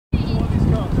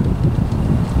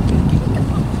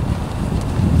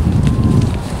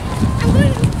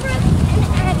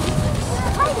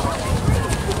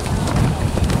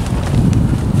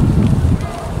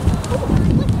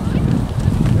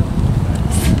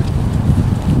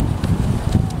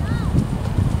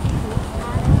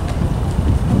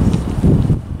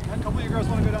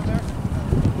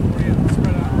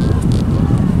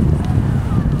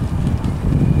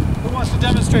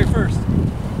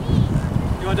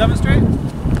demonstrate?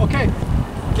 Okay.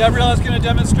 Gabriella's going to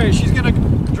demonstrate. She's going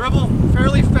to dribble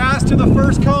fairly fast to the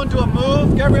first cone, do a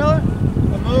move. Gabriella,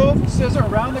 a move, scissor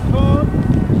around the cone.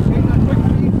 Okay, now quick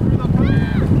feet through the cone.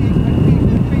 Quick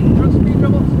feet, speed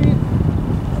dribble, speed.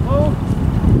 A move.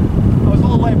 I was a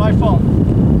little late, my fault.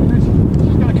 And then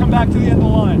she's going to come back to the end of the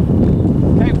line.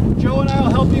 Okay, Joe and I will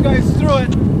help you guys through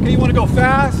it. Okay, you want to go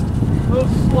fast, move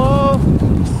slow,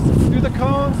 through the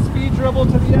cone, speed dribble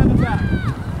to the end and back.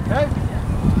 Okay?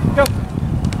 Go.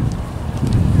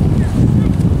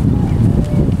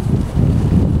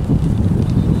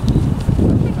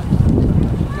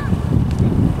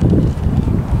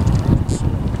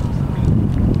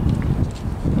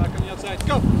 Back on the outside.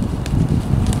 Go.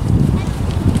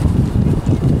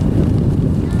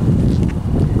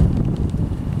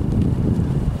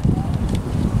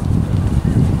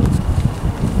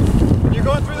 When you're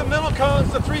going through the middle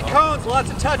cones, the 3 cones, lots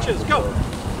of touches. Go.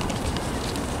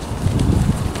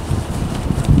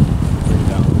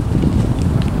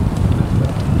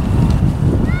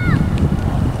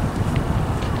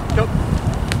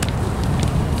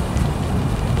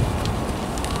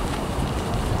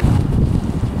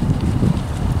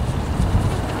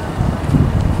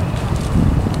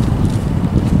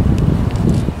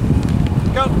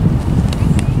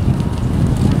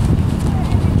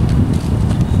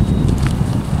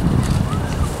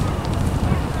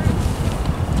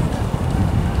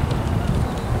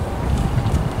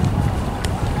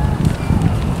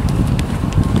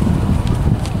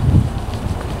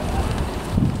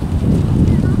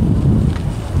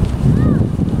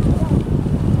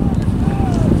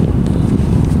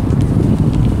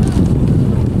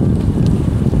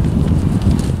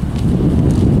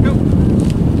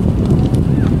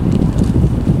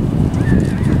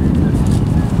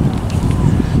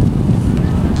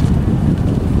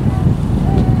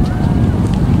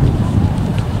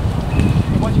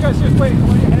 Wait, I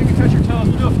want you to hang and touch your toes.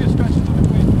 We'll do a few stretches in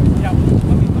between. Yeah,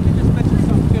 let me just mention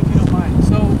something good if you don't mind.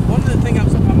 So one of the things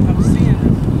I'm seeing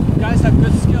is guys have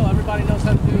good skill. Everybody knows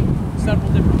how to do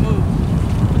several different moves,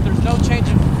 but there's no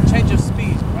change of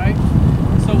speed, right?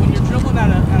 So when you're dribbling at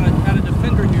a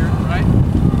defender here, right,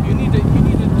 you need to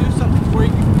do something where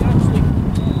you actually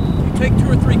take 2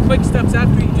 or 3 quick steps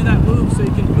after you do that move, so you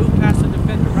can move past the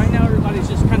defender. Right now, everybody's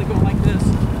just kind of going like this.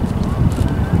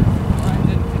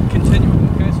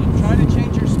 Try to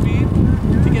change your speed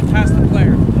to get past the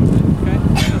player. Okay?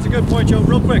 That's a good point, Joe.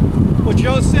 Real quick, what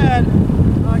Joe said,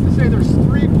 I like to say there's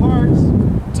 3 parts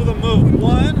to the move.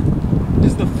 1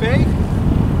 is the fake.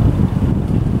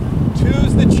 2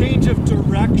 is the change of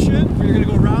direction, where you're going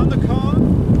to go around the cone.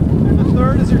 And the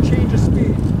 3rd is your change of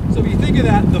speed. So if you think of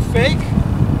that, the fake,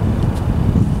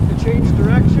 the change of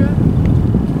direction,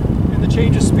 and the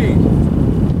change of speed.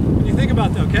 When you think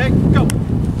about that, okay? Go.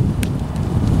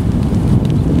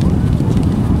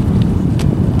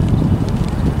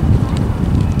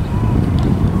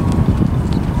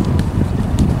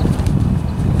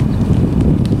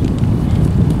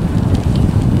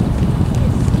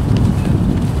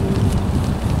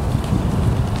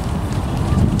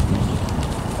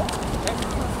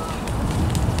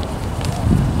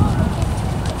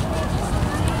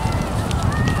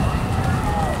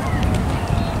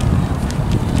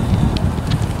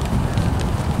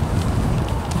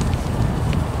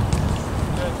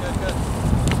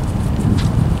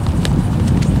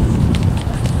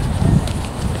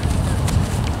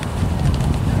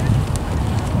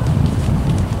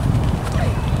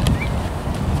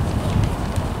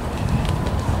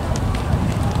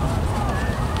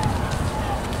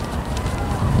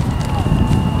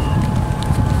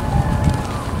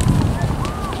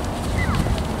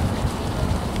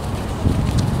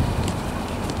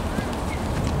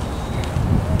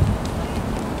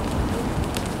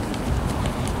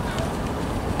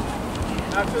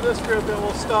 After this group, then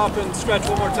we'll stop and stretch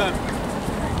one more time.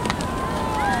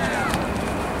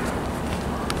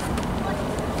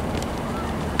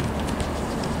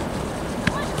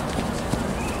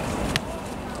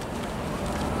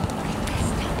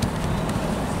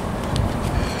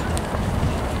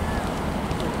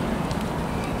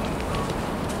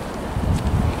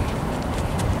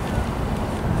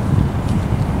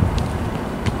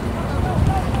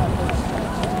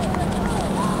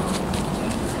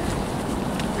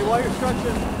 While you're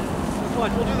stretching,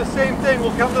 watch, we'll do the same thing.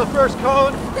 We'll come to the first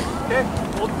cone, okay?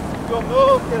 We'll do a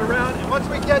move, get around, and once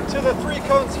we get to the 3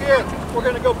 cones here, we're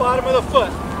going to go bottom of the foot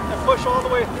and push all the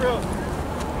way through,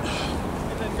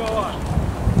 and then go on.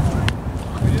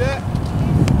 Can we do that?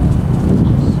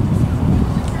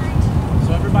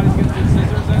 So everybody's going to do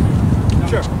scissors then?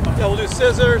 Sure. Yeah, we'll do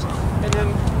scissors, and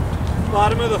then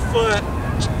bottom of the foot,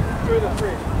 two of the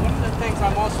three. One of the things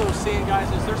I'm also seeing,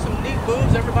 guys, is there's some neat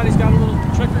moves. Everybody's got a little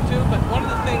trick or two, but one of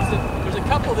the things that there's a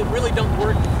couple that really don't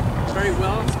work very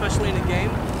well, especially in a game.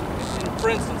 And for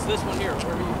instance, this one here,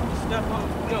 where you step on,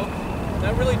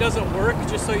 that really doesn't work.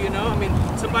 Just so you know, I mean,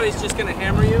 somebody's just going to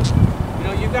hammer you. You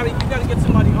know, you've got to get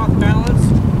somebody off balance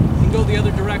and go the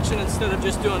other direction instead of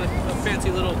just doing a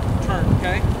fancy little turn.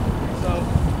 Okay, so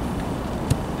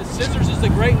the scissors is a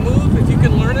great move if you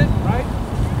can learn it, right?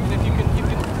 And if you can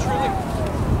truly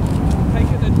take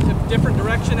it in a different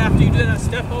direction after you do that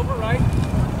step over, right?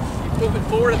 You move it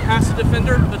forward and past the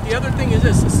defender. But the other thing is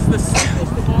this is the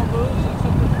simplest of all moves and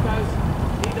something you guys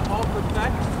need to all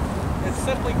perfect. It's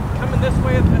simply coming this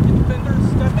way at the defender,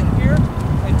 stepping here,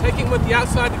 and taking with the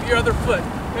outside of your other foot.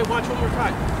 Okay, watch one more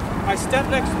time. I step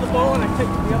next to the ball and I take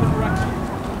it the other direction.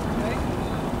 Okay?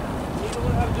 You need to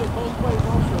learn how to do it both ways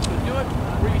also. So do it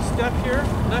where you step here,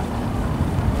 left,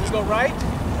 you go right,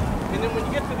 and then when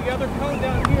you get to the other cone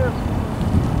down here,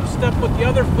 you step with the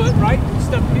other foot, right? You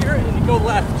step here and you go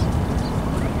left.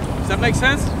 Does that make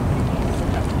sense?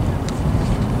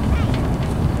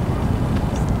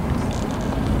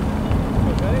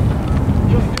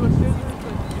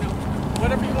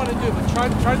 Whatever you want to do, but try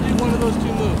to do one of those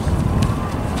two moves.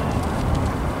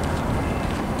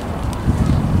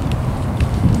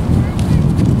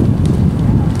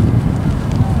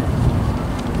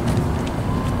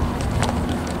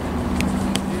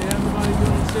 Yeah, everybody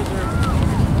doing the scissor.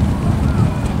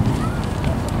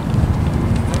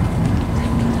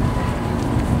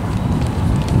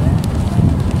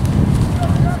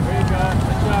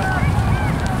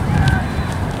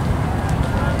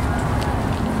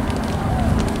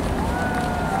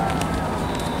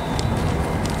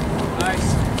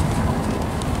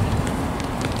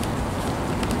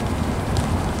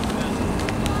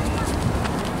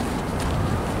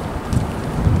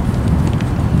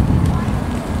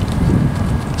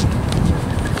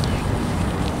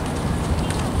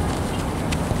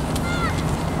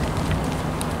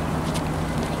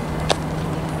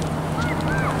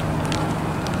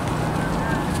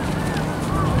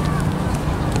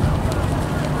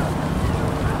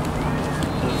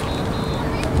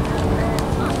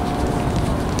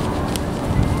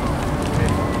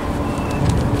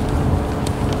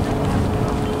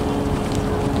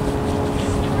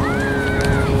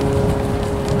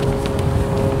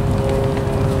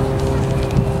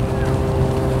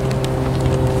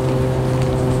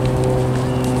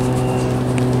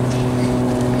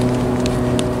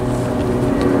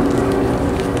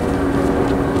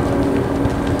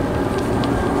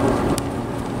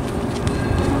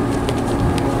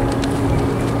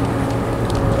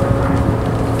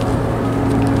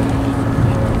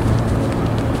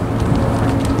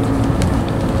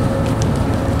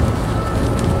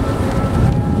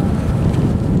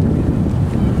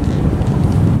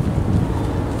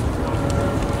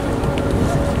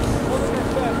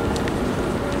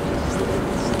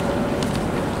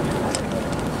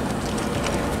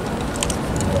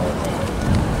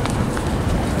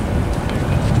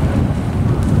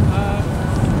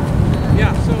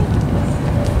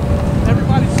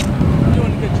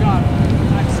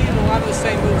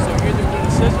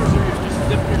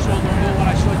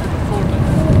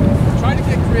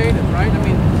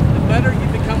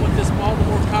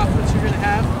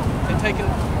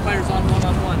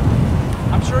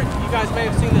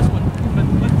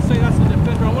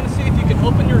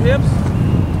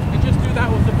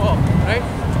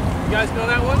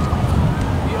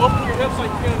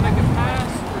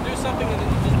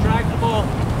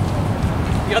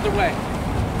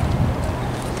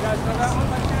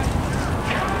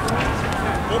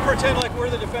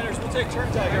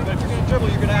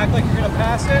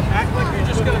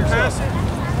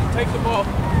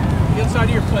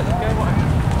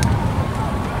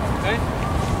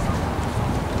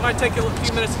 Take a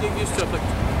few minutes to get used to it, but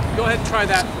go ahead and try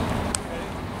that.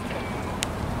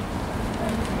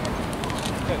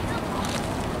 Okay.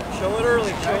 Show it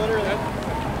early, show it early.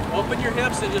 Open your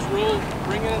hips and just roll,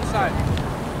 bring it inside.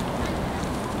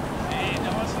 Hey,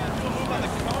 now let's do a move on the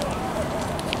cone.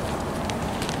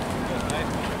 Good, nice.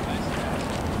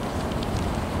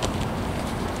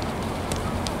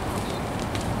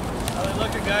 How they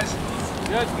looking, guys?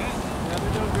 Good. Yeah,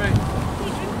 they're doing great.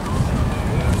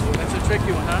 That's a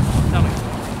tricky one, huh? Tell me.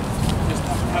 Just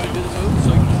how to do the move.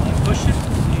 So you push it,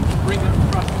 and you bring it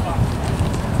across the box.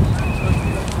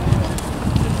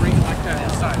 Just bring it like that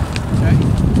inside. Okay?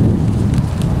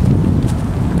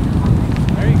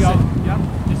 There you go. Yep.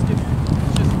 Just keep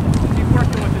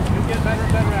working with it. You'll get better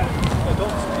and better at it.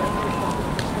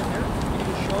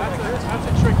 That's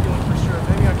a tricky one for sure.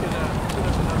 Maybe I could do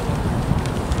this another one.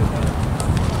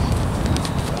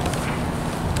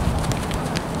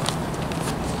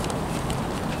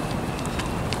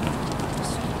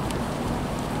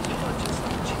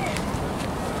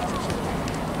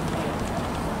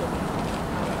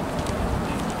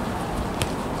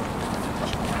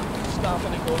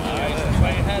 Put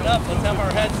your head up. Let's have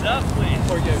our heads up, please.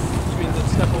 Before you mean the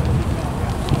step over.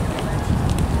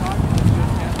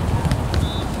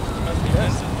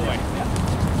 Vincent boy.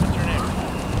 What's your name?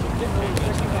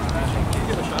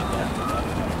 Give it a shot.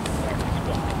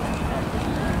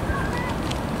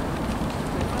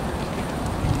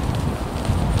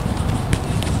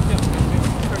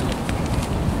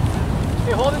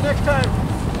 Okay, hold it next time.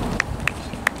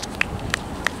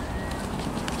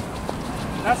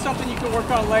 That's something you can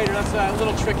work on later. That's a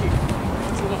little tricky.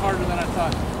 It's a little harder than I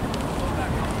thought.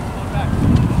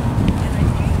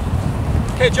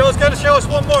 Okay, Joe's going to show us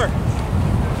one more.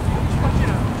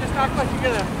 Just act like you're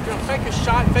gonna fake a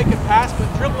shot, fake a pass, but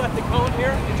dribble at the cone here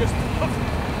and just hook.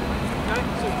 Okay?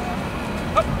 So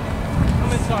hook.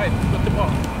 Come inside with the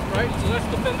ball. Right? So that's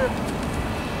defender.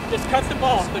 Just cut the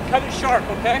ball, but cut it sharp,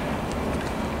 okay?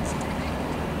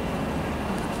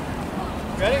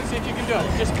 Ready? See if you can do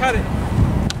it. Just cut it.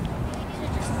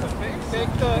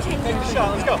 Take the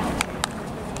shot. Let's go.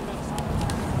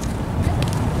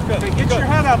 Good. Okay, get your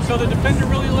head up so the defender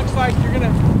really looks like you're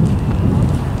gonna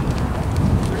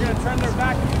turn their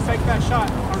back and you fake that shot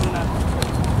harder than that.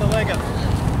 The leg up.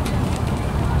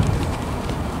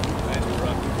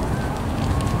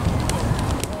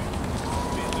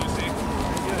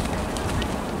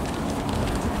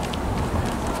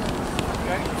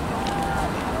 Okay.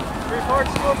 3/4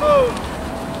 to a move.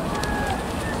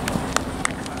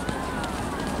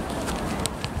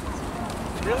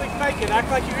 Really fake it. Act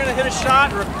like you're gonna hit a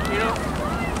shot, or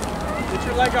get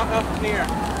your leg up in the air.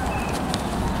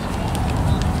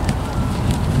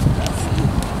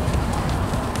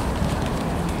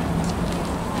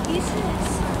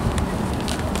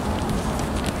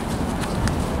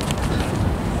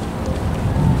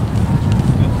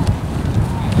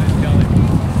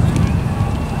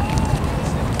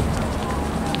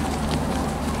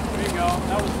 There you go.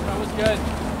 That was good.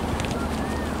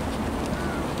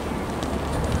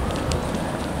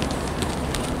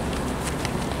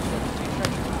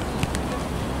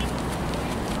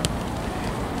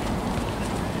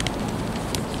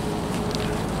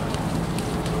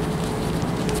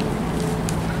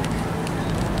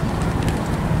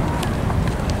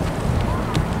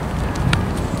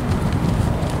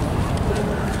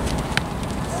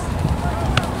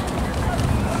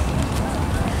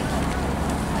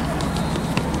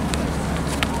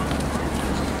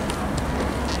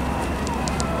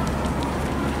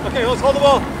 Okay, let's hold the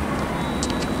ball.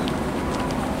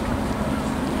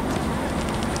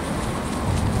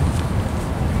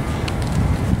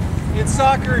 In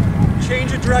soccer,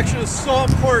 change of direction is so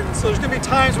important. So there's going to be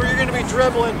times where you're going to be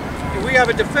dribbling and we have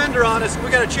a defender on us and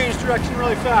we got to change direction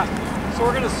really fast. So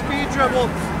we're going to speed dribble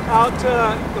out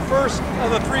to the first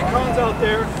of the 3 cones out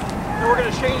there and we're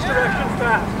going to change direction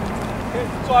fast. Okay?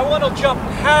 So I want to jump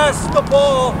past the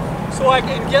ball so I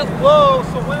can get low,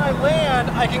 so when I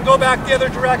land, I can go back the other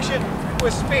direction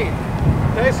with speed.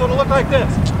 Okay, so it'll look like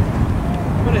this.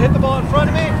 I'm going to hit the ball in front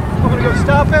of me, I'm going to go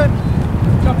stop it,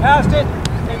 jump past it,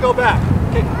 and go back.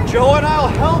 Okay, Joe and I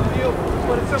will help you,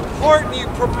 but it's important you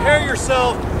prepare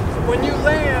yourself so when you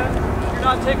land, you're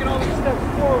not taking all these steps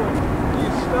forward.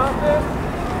 You stop it,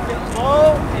 get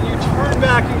low, and you turn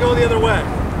back and go the other way.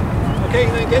 Okay,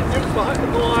 and then get behind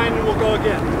the line and we'll go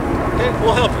again. Okay,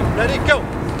 we'll help you. Ready, go.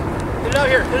 Get it out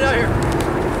here, get it out here.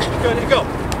 Good, and go.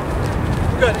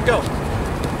 Good, and go.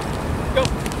 Go.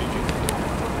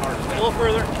 A little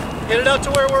further. Get it out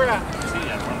to where we're at.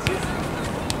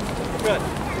 Good,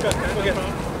 good, we'll get it.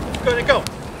 Good, and go.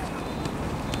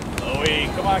 Louie,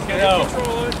 come on, kiddo.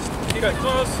 Control it. Keep it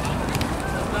close.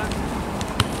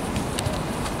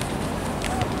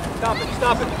 Stop it,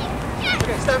 stop it.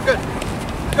 Okay, stop, good.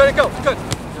 Good, and go, good.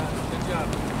 Good job.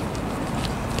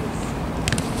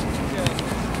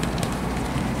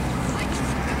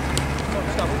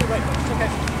 Stop, we'll get right. It's okay.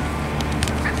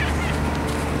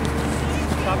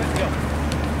 Stop it, go.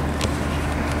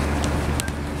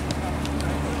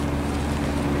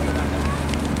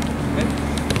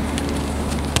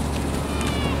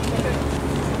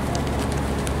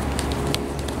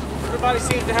 Everybody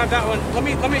seems to have that one. Let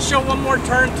me show one more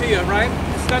turn to you, right?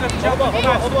 Instead of jumping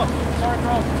fast. Hold on. Sorry,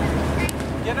 bro.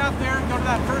 Get out there, go to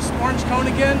that first orange cone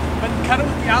again, but cut it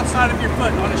with the outside of your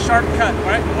foot on a sharp cut,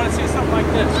 right? You want to see something like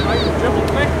this, right? Dribble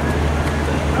quick.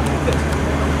 Like this.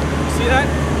 See that?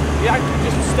 Yeah,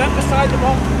 just step beside the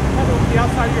ball, cut it with the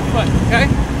outside of your foot, okay?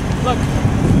 Look,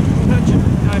 touch it,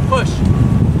 and I push.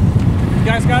 You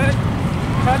guys got it?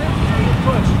 Cut it, and you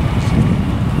push.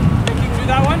 Think you can do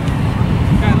that one?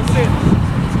 Okay, let's see it.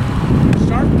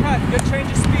 Sharp cut, good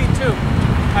change of speed too.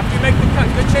 After you make the cut,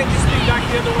 good change of speed back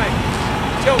the other way.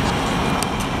 Go.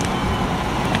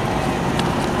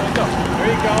 go. There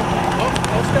you go. Oh,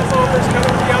 don't step over. Just cut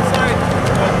over to the outside.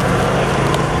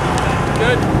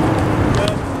 Good.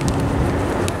 Good.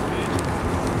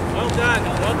 Well done.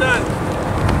 Well done.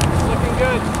 Looking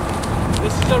good.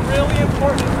 This is a really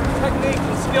important technique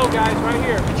and skill, guys, right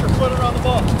here. Get your foot around the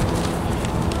ball.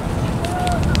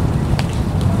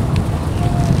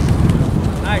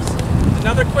 Nice.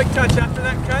 Another quick touch after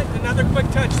that cut. Another quick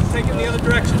touch to take it in the other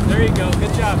direction. There you go.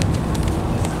 Good job.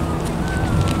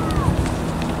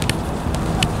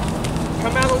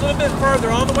 Come out a little bit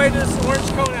further, all the way to this orange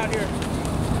cone out here.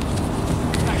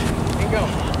 Nice. And go.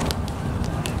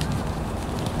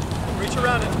 Reach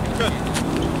around it. Good.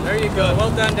 There you go.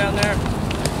 Well done down there.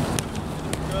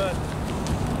 Good.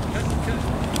 Good. Good.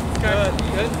 Good.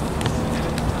 Good.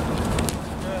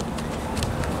 Good.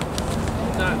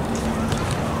 Well done.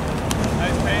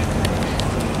 Nice pace.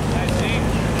 Nice seam.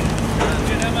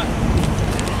 Good, Emma.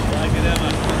 I like it, Emma.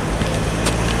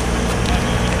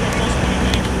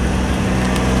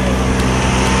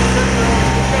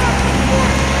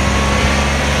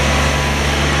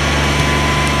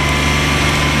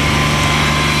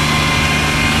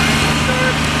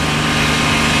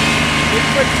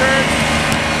 Quick turn.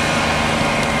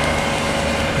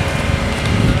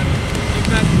 Keep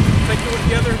that, take it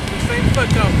together, the same foot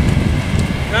though.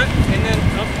 Good, and then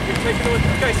you're taking it with,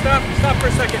 okay, stop for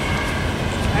a second.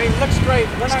 Hey, look straight.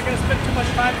 We're not going to spend too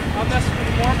much time on this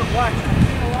anymore, but watch. I've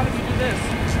seen a lot of you do this.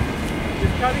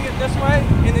 You're cutting it this way,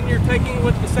 and then you're taking it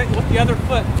with the other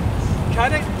foot.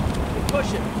 Cut it and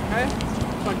push it, okay?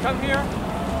 So I come here,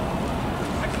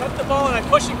 I cut the ball and I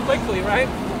push it quickly,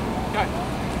 right? Okay.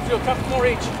 Do a couple more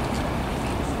each.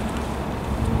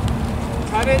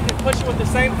 Cut it and push it with the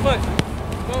same foot.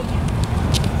 Boom.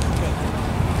 Good.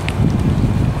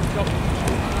 Go.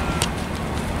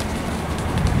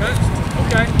 Good.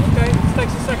 Okay. Okay. This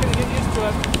takes a second to get used to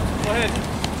it. Go ahead.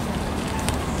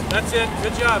 That's it.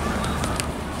 Good job.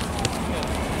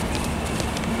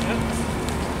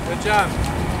 Good job.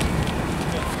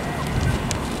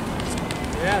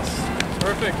 Yes.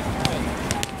 Perfect.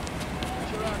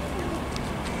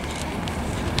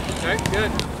 Okay,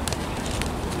 good.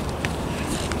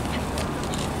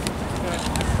 Good.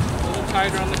 A little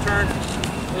tighter on the turn. A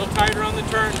little tighter on the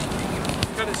turn.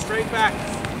 Cut it straight back.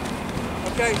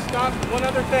 Okay, stop. One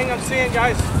other thing I'm seeing,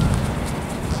 guys.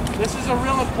 This is a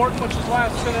real important, which is why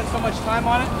I'm spending so much time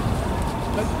on it.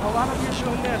 But a lot of you are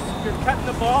doing this. You're cutting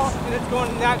the ball and it's going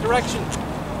in that direction.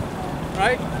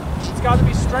 Right? It's got to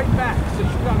be straight back. So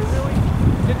you've got to really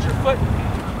get your foot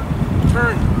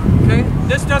turned. Okay?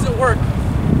 This doesn't work.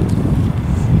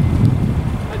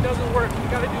 Doesn't work. You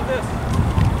got to do this.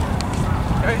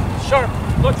 Okay, sharp.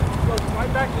 Look, goes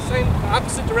right back the same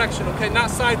opposite direction. Okay,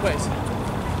 not sideways.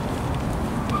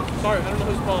 Sorry, I don't know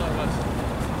whose ball it was.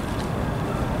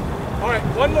 All right,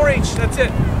 one more each. That's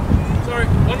it. Sorry,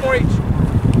 one more each.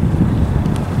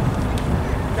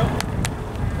 Go.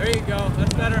 There you go.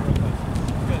 That's better.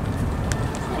 Good.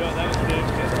 Joe, that was big.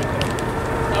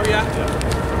 Oh yeah.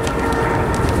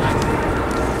 Nice.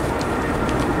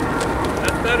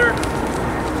 That's better.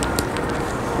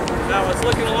 Now it's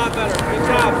looking a lot better. Good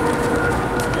job.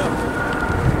 Yep.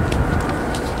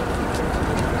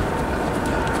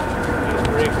 That's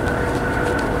great.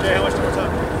 Okay, how much more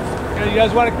time? Okay, you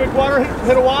guys want a quick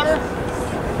hit of water?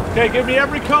 Okay, give me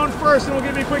every cone first and we'll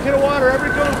give you a quick hit of water.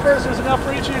 Every cone first, there's enough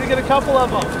for each of you to get a couple of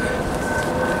them.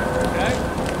 Okay?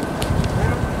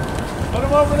 Put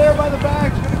them over there by the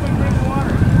bags. Get a quick drink of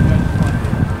water.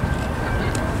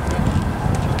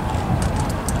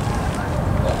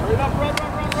 Hurry up, run.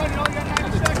 You only got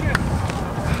 90 seconds.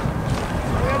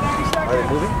 Are they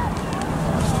moving?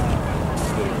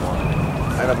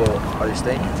 Annabelle, are you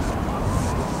staying?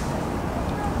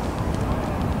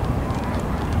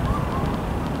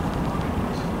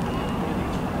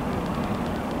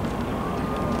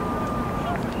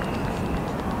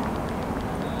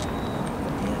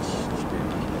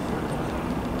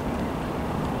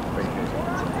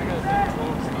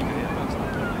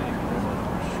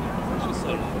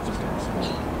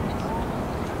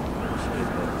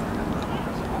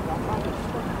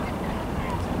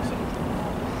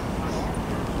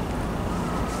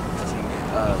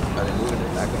 Are they moving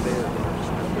it back in there?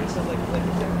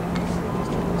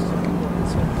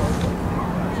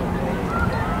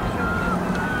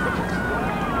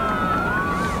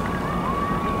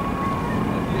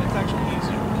 It's actually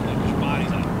easier. Like your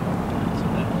body's on it.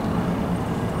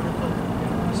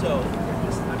 So,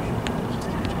 I mean,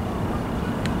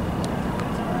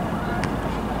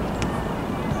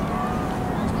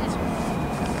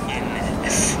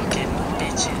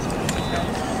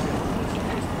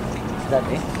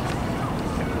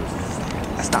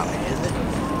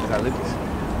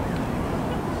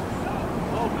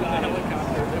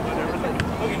 helicopter, whatever.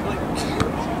 Okay, Blake.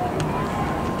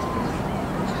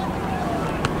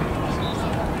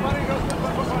 Why don't you go?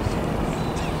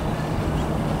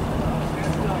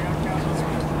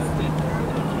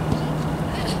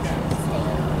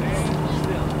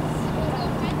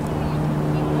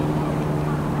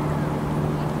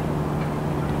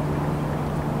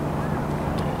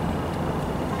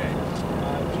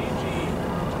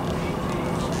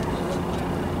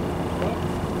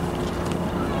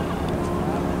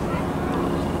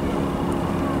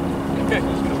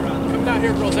 Come down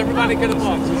here, girls. Everybody get them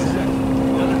off.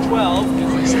 Another 12.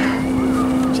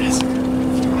 Jessica.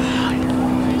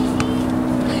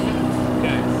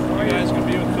 Okay. You guys can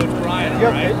be with Coach Brian, all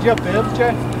right? Do you have bibs,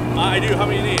 Jay? I do. How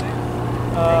many do you need?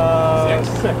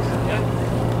 6. Yeah.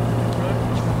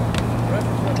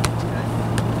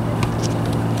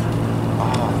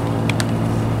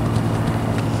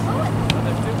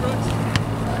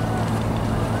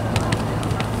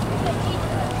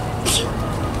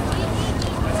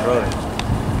 Really?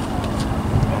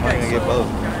 I'm not gonna get both.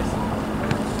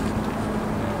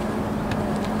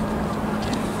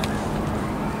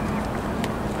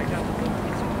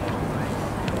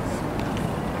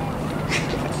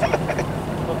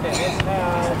 Okay, let's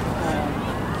have.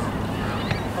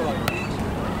 Hold on.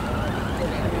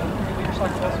 Leave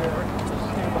yourself closer.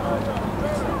 Stand behind.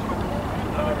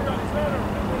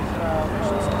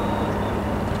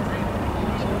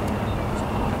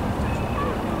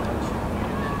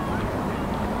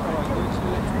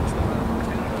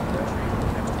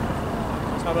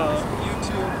 How about you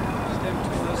two? Stand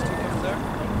between those two guys there.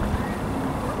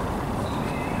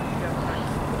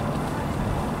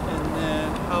 And then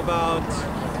how about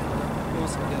who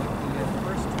else are together?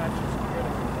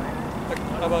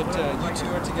 How about you two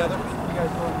are together? You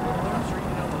guys go in the middle.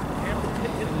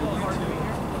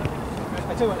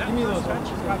 I tell you what, give me those ones.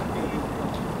 It's got to be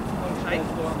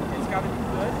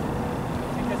good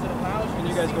because it allows you. And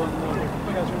you guys go in the middle.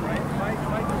 You guys are right. Mike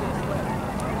is left.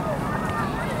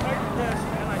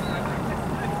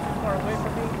 Far away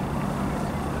from me,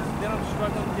 then I'm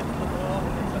struggling to get to the ball,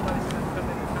 and then somebody's going to come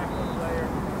in and tackle the player.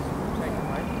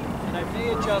 And I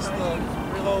may adjust the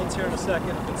reloads here in a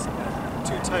second if it's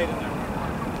too tight in there.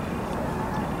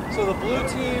 So the blue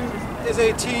team is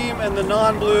a team, and the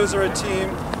non-blues are a team.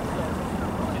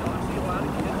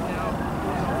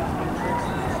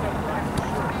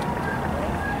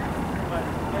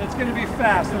 And it's going to be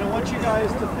fast, and I want you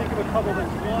guys to think of a couple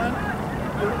things. One,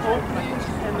 your openings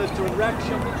and the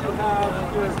direction that you have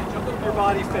your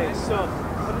body face. So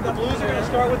the Blues are going to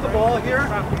start with the ball here.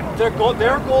 Their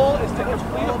goal is to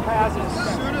complete a pass as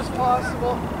soon as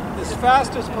possible, as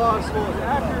fast as possible, as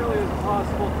accurately as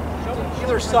possible to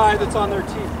either side that's on their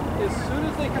team. As soon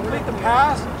as they complete the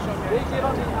pass, they get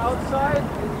on the outside,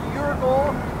 and your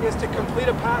goal is to complete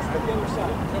a pass to the other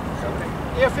side.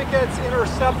 If it gets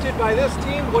intercepted by this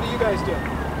team, what do you guys do?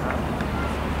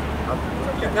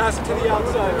 You pass it to the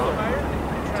outside,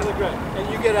 to the grid, and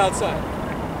you get outside.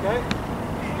 Okay?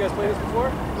 You guys played this before?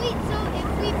 Wait, so if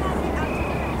we pass it out to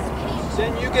the space,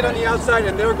 Then you get on the outside,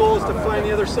 and their goal is to find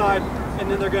the other side,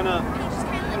 and then they're gonna just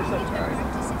kind of like intercept.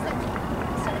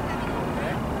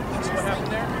 what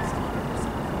happened there?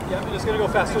 Yeah, and it's gonna go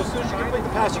fast. So as soon as you complete the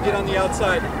pass, you get on the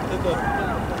outside, the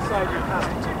side you're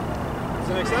passing to. Does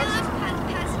that make sense?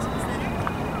 Pass it to the center?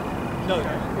 No.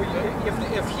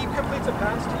 If he completes a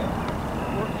pass to you,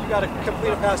 you got to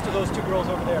complete a pass to those two girls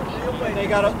over there. And they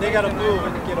gotta move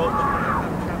and get open.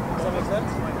 Does that make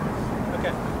sense?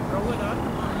 Okay.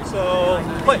 So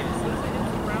play.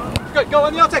 Good. Go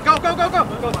on the outside. Go.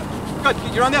 Good.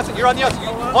 You're on the outside.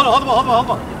 Hold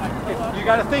on. Okay. You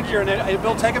got to think here, and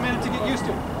it'll take a minute to get used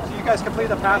to. So you guys complete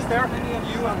the pass there.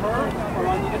 You and her are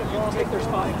on the. You take their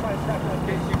spot.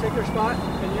 Okay. You take their spot,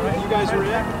 and you guys are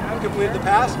in. You completed the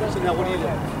pass. So now what do?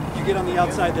 You get on the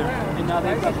outside there, and now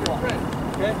they've got the ball.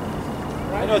 Okay?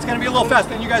 I know it's going to be a little fast,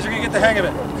 then you guys are going to get the hang of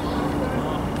it.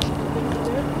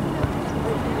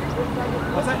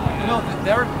 What's that? No,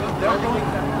 they're going,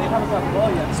 they haven't got the ball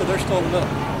yet, so they're still in the middle.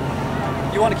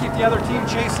 You want to keep the other team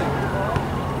chasing.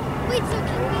 Wait, so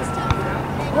can we still?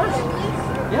 Of course.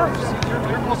 Yeah, just,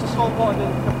 you're supposed to slow the ball and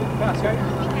then complete the pass, okay? We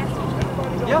pass to each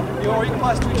other. Yeah, or you can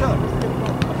pass to each other.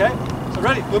 Okay? So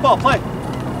ready, blue ball, play.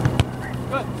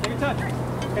 Good, take your time.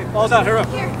 Okay, ball's out, hurry up.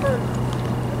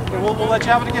 Okay, we'll let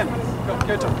you have it again.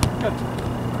 Good.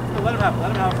 Let him have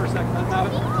it for a second. Let him have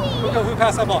it. Who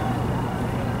passed that ball?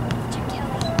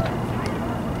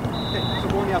 Okay, so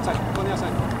go on the outside. Go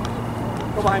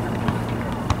behind her.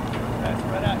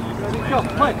 Spread out. Go,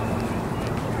 play.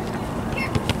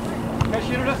 Okay,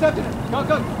 she intercepted it. Go.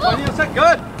 Go on the outside.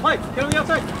 Good. Play. Get on the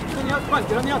outside. Come on,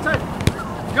 get on the outside.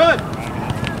 Good.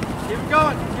 Keep it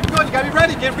going. Keep it going. You gotta be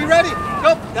ready. Get be ready.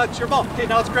 Go. That's your ball. Okay,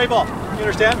 now it's gray ball. You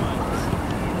understand?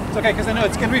 It's okay because I know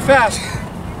it's gonna be fast. You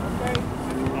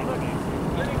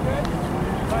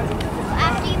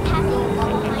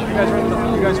guys are in the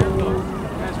middle. You guys are in the middle.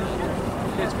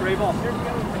 Okay, it's gray ball.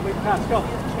 Wait, pass. Go.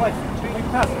 Play. Make a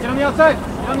pass. Get on the outside.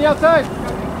 Get on the outside.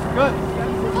 Good.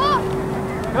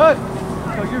 Good.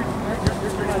 So you're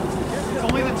it's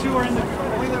only the two are in the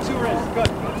only the two are in. Good.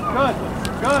 Good.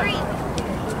 Good.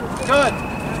 Good.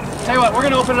 Tell you what, we're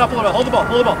gonna open it up a little bit. Hold the ball.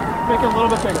 Hold the ball. Make it a little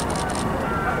bit bigger.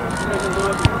 Make it a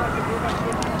little bit bigger.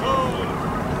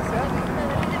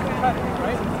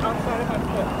 Right? Outside of my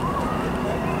foot.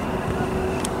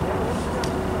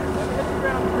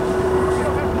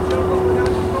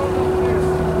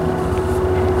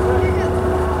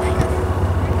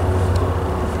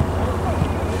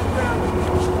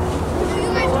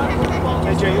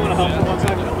 Jay, you want to help for 1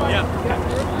 second? Yeah.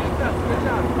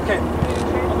 Okay.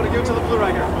 I'm going to give it to the blue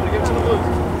right here. I'm going to give it to the blues.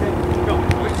 Okay. Go.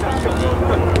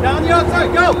 Go. Down the outside.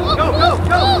 Go. Go. Go.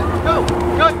 Go. Go.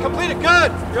 Good. Complete it.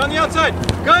 Good. You're on the outside.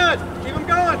 Good. Keep him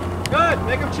going. Good.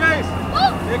 Make him chase.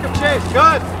 Make him chase.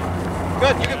 Good.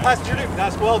 Good. You can pass it to your dude.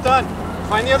 That's well done.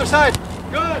 Find the other side.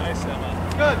 Good. Nice, Emma.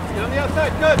 Good. Get on the outside.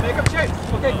 Good. Make him chase.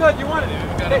 Okay. Good. You want it.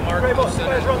 Okay. Gray ball. You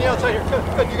guys are on the outside here. Good.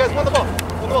 Good. You guys won the ball.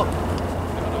 Won the ball.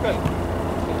 Good.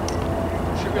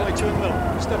 Should be only two in the middle.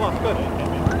 Step off. Good.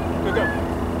 Good, go.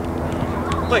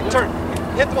 Play. Turn.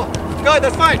 Hit the ball. Good.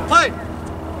 That's fine. Play.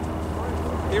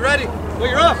 Be ready. Well,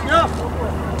 you're off. You're off.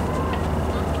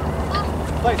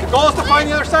 Play. The goal is to find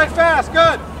the other side fast.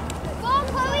 Good.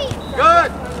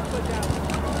 Good.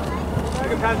 You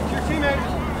can pass it to your teammate.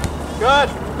 Good.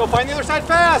 Go find the other side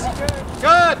fast.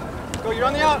 Good. Go. You're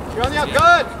on the out. You're on the out.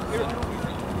 Good.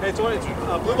 Okay, it's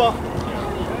blue ball.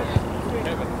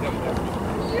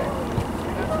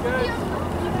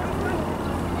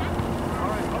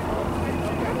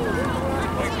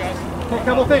 Okay, a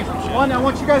couple things. One, I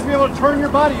want you guys to be able to turn your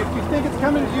body. If you think it's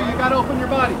coming to you, you got to open your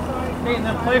body. Okay, and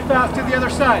then play fast to the other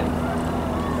side.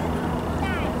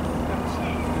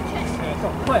 So,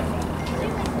 play.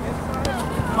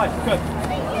 Play. Good.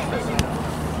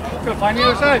 Good. Find the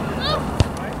other side.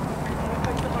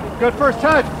 Good first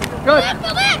touch. Good.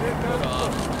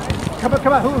 Come on,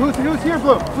 come on. Who's here,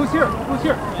 Blue? Who's here? Who's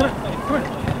here? Come on. Come on.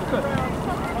 Good.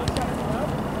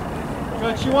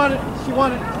 Good. She wanted.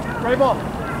 Gray ball.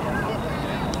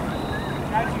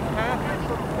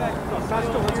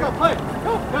 Let's go. Play.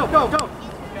 Go.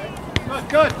 Good.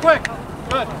 Good. Quick.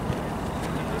 Good.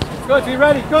 Good. Be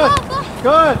ready. Good.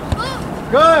 Good.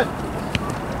 Good.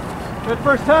 Good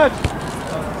first touch.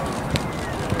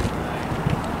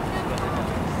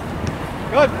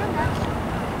 Good.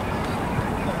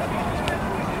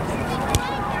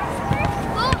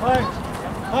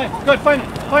 Play. Good. Find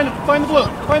the blue.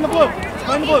 Find the blue.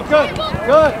 Good.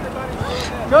 Good.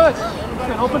 Good. Good.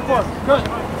 Open for him. Good.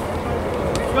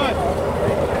 Good.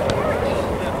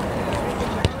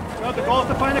 Good. The goal is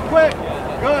to find it quick.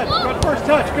 Good. Good first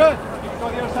touch. Good. Go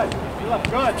on the other side. Your left.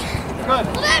 Good. Good.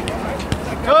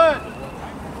 Good.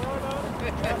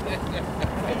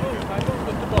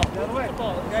 The other way.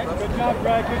 Good job,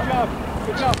 Greg. Good job.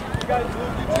 Good job. You guys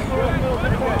move. You guys go in the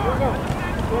middle. Here we go.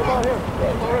 Go ball here.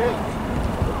 Go right here.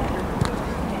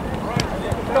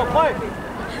 Go, play.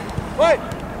 Play.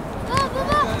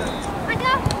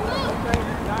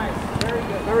 Nice. Very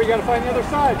good. Remember, you got to find the other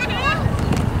side.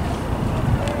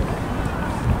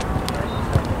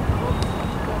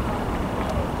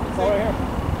 Ball right here.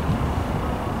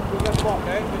 Who's got the ball?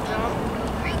 Okay, good job.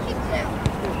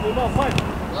 Good ball, play.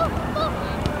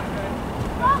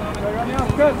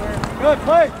 Good. Good,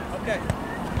 play. Okay.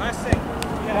 Last thing.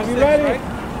 Are you ready?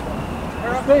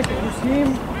 Let's think. Your team,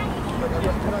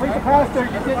 complete the pass there,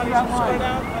 you get to that line. Spread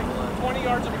out like 20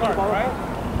 yards apart, right?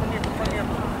 From your,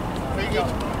 there you go.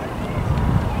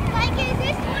 Like, is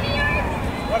this 20 yards?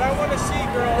 What I want to see,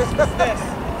 girls, is this.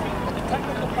 The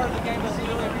technical part of the game is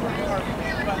really important part.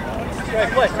 But I want to see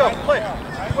Okay, play, go, play.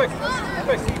 Quick,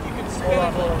 quick. see if you can spin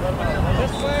it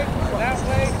this way, that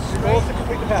way, Your goal is to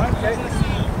complete the pass, okay? I want to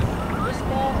see this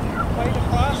ball played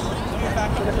across, get back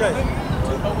up That's right.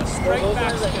 but with straight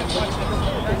back spin. Watch this.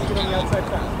 Then you get on the outside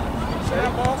fast. See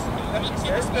that ball? See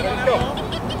the spin on that Go. ball?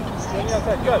 Get on the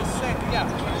outside, good. Yeah,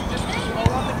 just low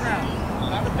on the ground.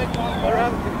 Not a big ball.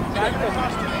 Drive it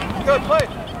across to me. Good, play.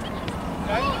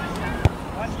 Okay?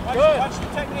 Good. Watch the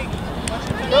technique. Watch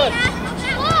the technique. Good.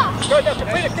 Good, now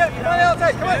complete it. Get on the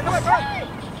outside. Come on.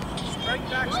 Straight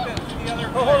back spin to the other.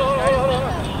 Hold on.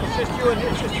 It's just you and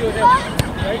him.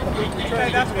 Right? Okay,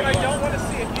 that's what I don't want to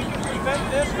see. If you can prevent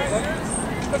this right here.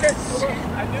 Okay.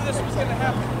 I knew this was going to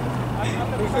happen. I'm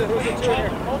going to Who's the two here?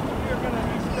 both of you are going to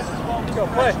use this ball. Go,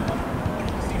 play.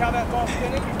 how that ball's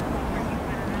spinning?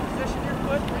 Position your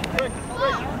foot.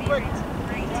 Quick.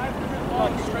 Drive through the ball,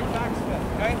 straight back spin.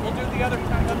 Okay? We'll do the other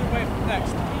way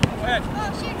next. Go ahead. Oh,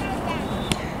 shit, that was bad.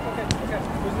 Okay.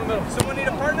 Who's in the middle? Someone need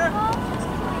a partner?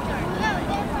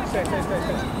 Stay.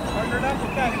 Partnered up?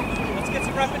 Okay. Let's get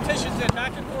some repetitions in,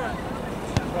 back and forth.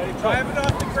 Ready? Drive it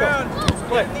off the ground.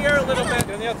 Play. Get in the air a little bit.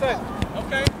 Get on the outside.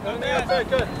 Okay. Get on the outside.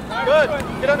 Good. Right, Good. good.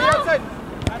 Get on the outside.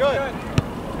 That's Good.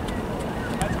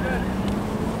 That's good.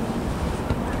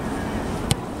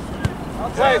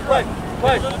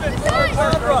 Play. A little bit further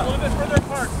apart, girls. A little bit further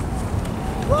apart.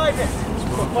 Ride it.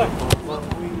 Play.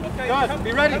 Okay. Good.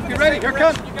 Be ready. Come in Be the ready. same Here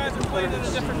direction. comes. You guys are playing in a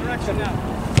different direction now.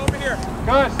 Come over here.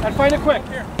 Good. And find it quick.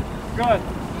 Here. Good.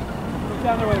 Move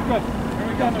down there with it. Good. Here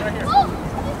we go. Right here.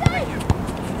 Thank you.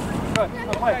 Good.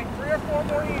 Now play. Okay, 3 or 4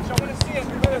 more each. I want to see it.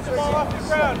 Get the ball off the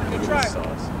ground. Good try.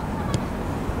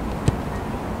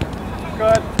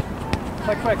 Good.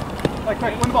 Play quick. Win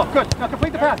the ball. Good. Now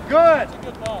complete the pass. Good.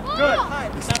 Good ball. Good.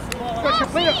 Pass the ball. Good.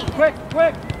 Complete it. Quick.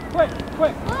 Play. Good.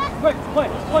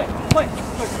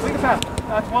 Complete the pass.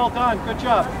 That's well done. Good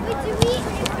job. Wait, do we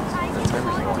emphasize the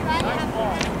ball? Do I have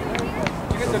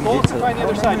You get the goal to find the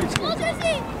other side. Ball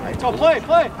jersey! Go. Play.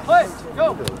 Go.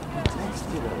 Okay.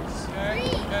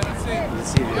 Yeah, let's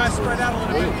see. You guys spread out a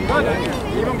little bit. Good.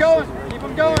 Keep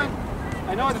them going.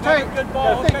 I know it's tight. Good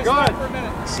ball. Okay, stop Good. for a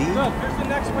minute. See? Good. Here's the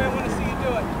next way I want to see you do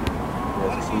it. I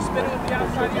want to see you spin it with the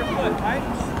outside of your foot, right?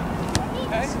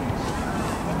 Okay?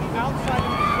 With the outside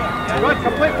of your foot. Yeah. Good.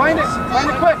 Complete. Find it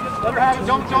quick. Let her have it.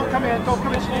 Don't come in.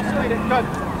 She needs to lead it. Good.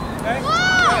 Okay?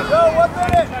 Go. 1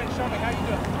 minute. Show me how you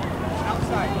do it.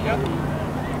 Outside. Yep.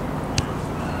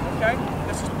 Okay?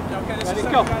 This is Ready,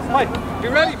 something go. you guys Play. have. Be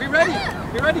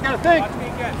ready. Gotta think. Watch me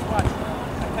again. Watch.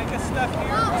 I take a step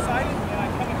here, beside it, and I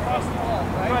come across the wall,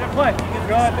 right? Go ahead and play. You get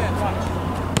Good. the spin. Watch.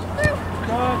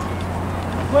 Good.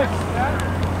 Quick. Yeah?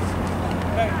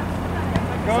 Okay.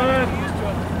 Good. Get used to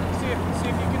it. See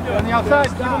if you can do it. On the outside.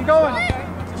 Keep them going. Okay.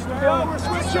 Let's start. Go. We're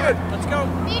switching. Let's go.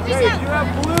 Hey, You have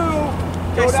blue.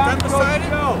 Okay, step beside it.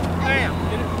 Go. Bam.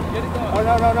 Get it going.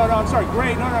 Oh, no. I'm sorry.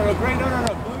 Gray. No. Gray. No.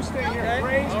 Blue, stay here. Okay.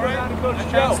 Gray's All go down to Coach And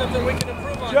Joe. that's something we can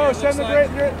improve on. Joe, here, send the looks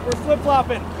gray. like. We're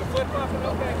flip-flopping. We're flip-flopping,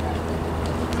 okay.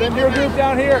 Send your group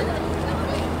down here.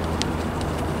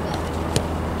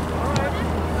 All right,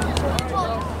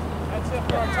 girls. That's it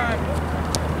for our time.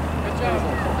 Good job.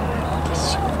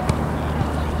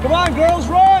 Come on, girls,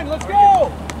 run. Let's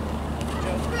go.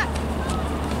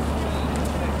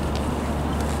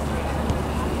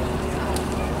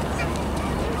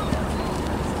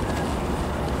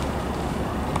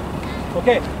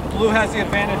 Okay, blue has the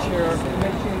advantage here. We may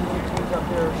change routines up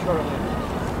here shortly.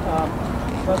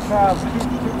 Let's have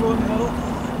two blue in the middle.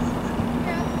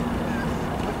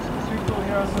 Two blue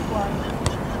here on this line.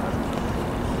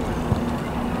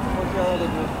 Where's the other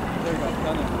blue? There you go,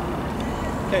 down there.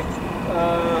 Okay,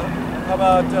 how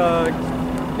about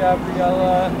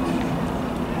Gabriella?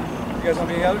 You guys want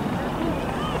to be together?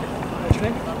 What's your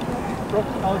name?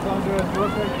 Brooke Alexandra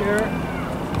Brooke right there.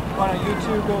 Why don't you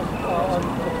two go on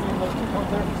between those 2 cones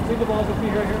there? Leave the balls with me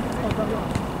right here. Alexandra.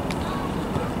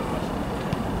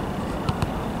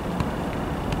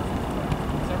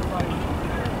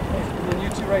 And then you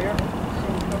two right here.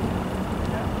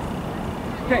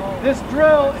 Okay, this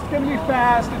drill is going to be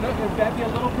fast and it'll be a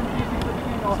little confusing for the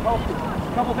beginning. I'll help you.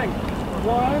 A couple things.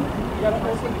 1, you got to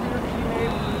open to your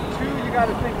teammate. 2, you got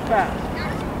to think fast.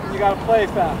 You got to play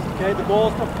fast. Okay, the goal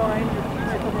is to find your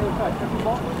teammate on the other side. Catch the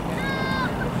ball.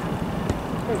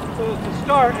 So to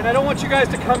start, and I don't want you guys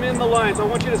to come in the lines. I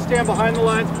want you to stand behind the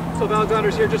lines. So if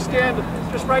Alexander's here, just stand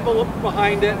just right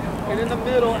behind it and in the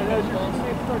middle. And as your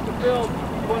teammates start to build,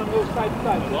 you want to move side to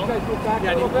side. So you guys move back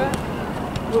a little bit.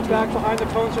 Move back behind the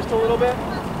cones just a little bit.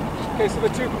 Okay, so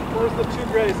where's the 2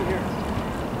 grays in here?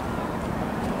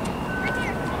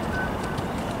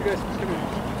 You guys, come here.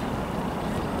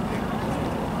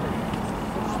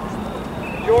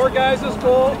 Your guys'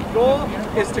 goal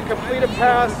is to complete a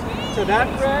pass to that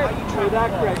gray or that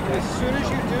gray. And as soon as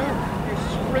you do, you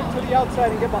sprint to the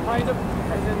outside and get behind them.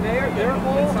 And then their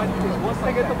goal is once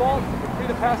they get the ball, to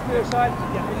complete a pass to the other side.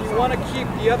 And you want to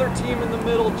keep the other team in the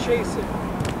middle chasing.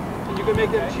 And you can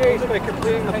make them chase by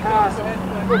completing the pass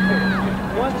quickly.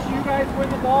 Once you guys win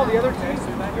the ball, the other team,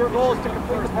 your goal is to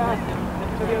complete the pass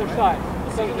to the other side.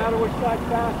 It doesn't matter which side's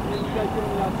fast, and then you guys get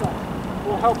on the outside.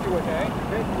 We'll help you with it.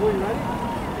 Okay, Blue, you ready?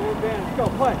 Full advantage. Go,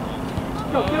 play.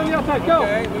 Go, get on the outside, go.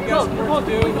 Okay, we Go, got some work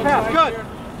to do. complete the pass. Looks Good. like here.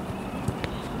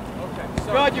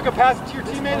 Good, you can pass it to your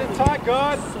teammate in time.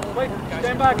 Good. Wait,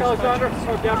 stand back, Alexandra.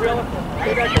 Oh, Gabriella.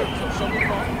 Stay back there.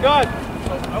 Good.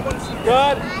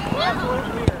 Good.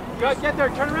 Good, get there.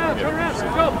 Turn around.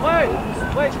 Go, play.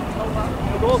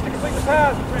 goal is to complete the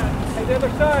pass. Hey, the other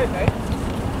side.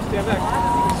 Stand back.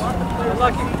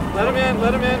 Unlucky. Let him in,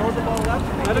 let him in. Throw the ball up,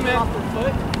 Let him in. off their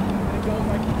foot, and it goes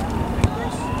like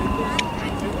fingers.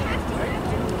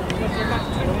 Because they're not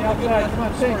On the outside, come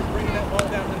on, think. bringing that ball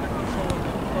down under control.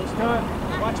 Close Good.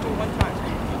 Watch me one time.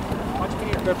 Watch me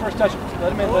here. Good first touch.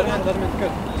 Let him in, let him in, let him in.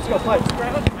 Good. Let's go, play.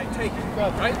 Ground, I take it.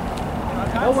 Good. Right?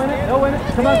 He'll win it, he'll win it.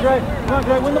 Come on, Gray. Come on,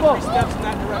 Gray, win the ball. 3 steps in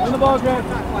that direction. Win the ball, Gray.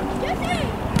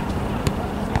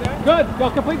 Good. Go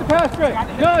complete the pass, Gray.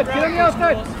 Good. Get on the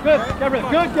outside. Good.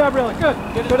 Gabriella. Good, Gabriella. Good.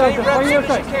 Good out there. Find the other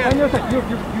side. Find the other side. You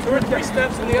 2 or 3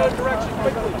 steps in the other direction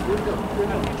quickly.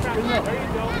 There you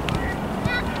go.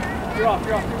 You're off,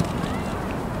 you're off.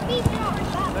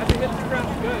 Let me hit the ground.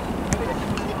 Good.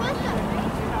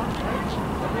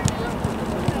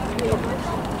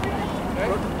 Okay.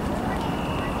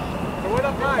 Throw it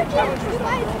up high. Challenge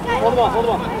yourself. Hold the ball, hold the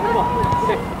ball, hold the ball.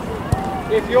 Okay.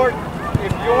 If your team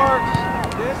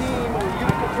or you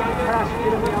complete the pass, you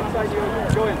get on the outside, you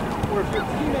go in. Or if your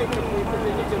teammate completes it,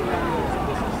 then you get around the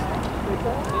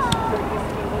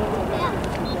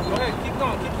Go ahead. Keep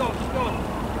going. Keep going. Keep going.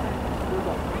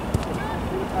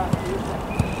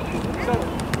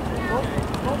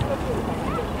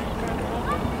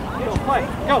 Go, play,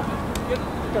 go.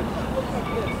 Good.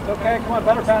 Okay, come on,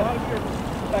 better pass.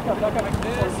 Back up, back up.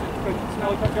 Good.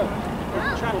 Smelly, good. Go,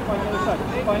 find the other side.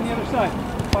 Find the other side.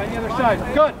 Find the other side.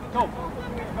 Good. Go.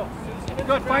 Go.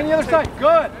 Good. Find the other side.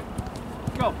 Good.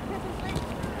 Go.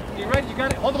 You ready? You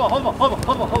got it. Hold the ball. Hold the ball. Hold the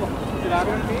ball. Hold the ball. Hold the ball. Get out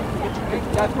of here.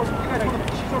 That's where you got to.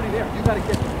 She's already there. You got to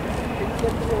get to the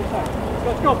other side.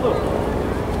 Let's go, Blue.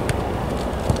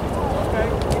 Okay.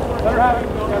 Let her have it.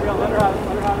 Gabrielle, let her have it.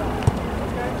 Let her have it.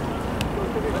 Okay.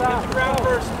 Let's get the ground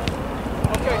first.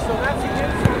 Okay, so that's the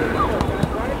inside of the field,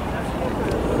 right? That's the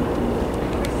inside of the field.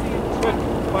 Good.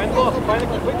 Find the ball. Find the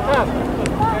complete pass. Good.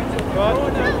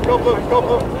 Go, Blue. Go,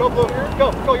 Blue. Go, Blue.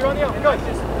 Go. Go. You're on the out. Good.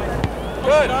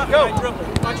 Good. Go.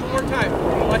 Watch one more time.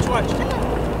 Watch. Watch.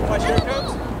 Here it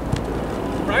comes.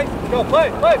 Right? Go. Play.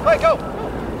 Play. Play. Go.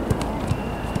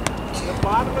 The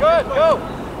bottom of Good. the Go.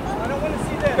 I don't want to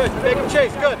see this. Good. Make him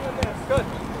chase. Good. Good.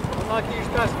 Unlucky. You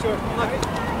pass it to her. Unlucky.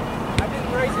 I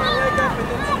didn't raise my leg up and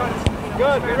then try to.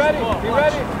 Good. Be ready. Be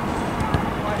ready.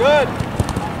 Good.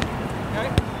 Okay.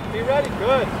 Be ready.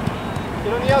 Good.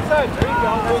 Get on the outside. There you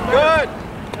go. That's Good.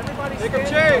 Everybody Make him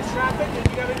stand chase. in traffic and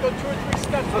you got to go 2 or 3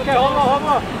 steps. Okay. Hold on. Hold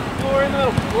on. We're in the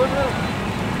middle. We're in the middle.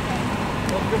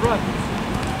 That's a good run.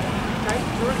 Okay.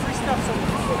 2 or 3 steps over.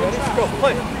 Ready? Go.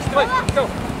 Play. Play. Go.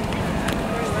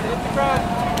 Okay, let it hit the ground.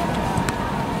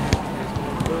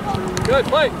 Good.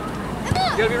 Play.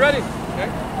 You gotta be ready. Okay.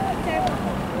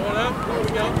 Going up. There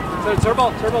we go. Serve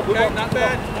ball. Serve ball. Blue Okay, ball. not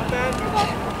bad. Not bad.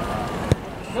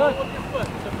 Good. With your foot.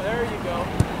 So there you go.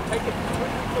 Take it 2 or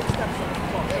 3 quick steps on the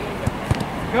ball. There you go.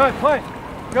 Good. Play.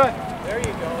 Good. There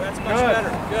you go. That's much Good.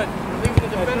 better. Good. You're leaving the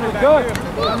defender back Good. here.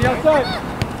 On the outside.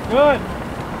 Good.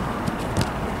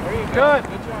 There you go. Good.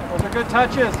 Good job. Those are good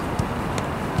touches.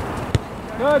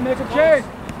 Good. Make a chase.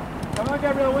 Come on,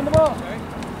 Gabrielle. Win the ball. Okay.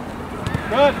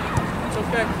 Good. It's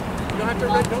okay. You don't have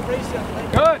to don't race yet.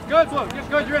 Right? Good. Good, Blue.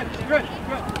 Good. You're in. You're in.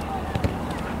 Good.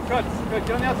 Good. Good.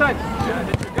 Get on the outside.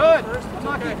 Good. First, it's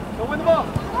Unlucky. okay. Go win the ball.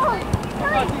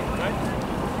 Unlucky. Right?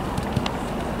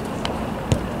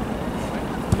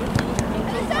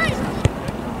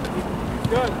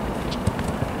 Good.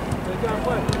 Good down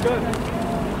play. Good.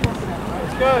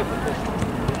 That's good.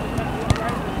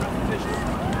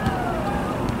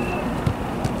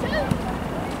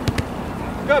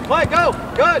 Good. Play. Go.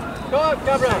 Good. Go up,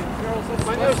 Gabrielle.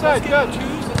 Find the other side. Good.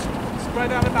 Let's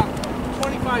spread out about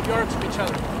 25 yards from each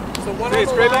other. So one Okay, on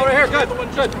the straight ball line, right here. the Good. other one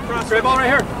Good. just across Straight the ball line.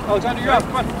 right here. Alexander, you're up.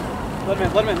 Come on. Let him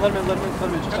in. Let him in. Let him in. Let him in. Let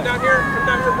him in. Come Just down here. Come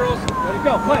down here, girls. Ready to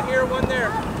go. Play. One here, one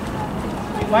there.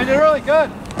 Find it early. Good.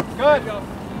 There Good. you go.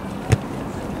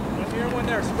 One here, one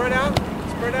there. Spread out.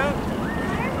 Spread out.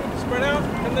 Spread out.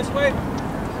 Come this way.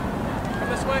 Come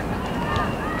this way.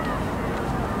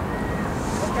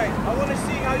 Okay, I want to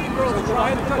see how you girls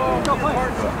drive the ball with your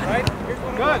partner, right? Here's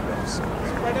one Good.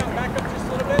 Spread out, back up just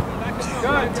a little bit. Back up about 5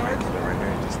 yards.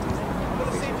 I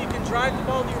want to see if you can drive the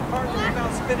ball to your partner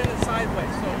without spinning it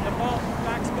sideways. So the ball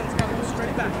backspin's got to go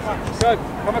straight back. Watch. Good.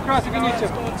 Come across if you need It's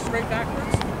to. going straight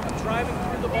backwards. I'm driving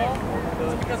through the ball.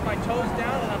 It's because my toe's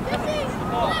down and I'm coming through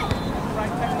the ball. Right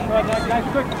technique. Good. Nice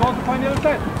quick. Hold to find the other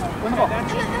side. Win the ball.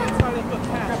 That's your inside of the foot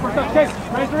pass. First right? up. Chase.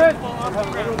 Raise her in. Ball off the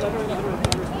ground.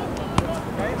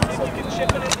 Okay, see if you can chip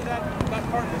it into that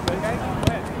partner. Okay, go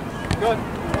ahead. Good.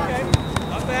 Okay,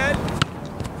 not bad.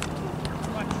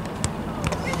 Watch.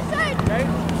 Okay.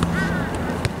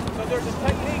 So there's a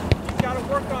technique you've got to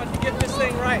work on to get this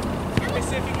thing right. Let me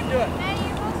see if you can do it.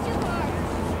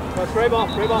 That's great ball,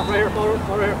 right here, ball right here, ball right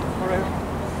here.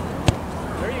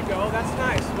 There you go. That's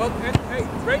nice. Well, and, hey,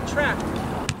 great track.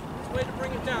 That's a way to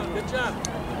bring it down. Good job.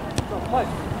 So play.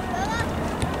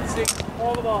 Let's see.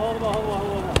 Hold the ball, hold the ball, hold the ball,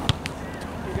 hold the ball.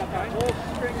 You got that whole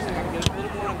string there. Get a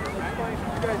little more under, right? You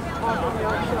guys talk on the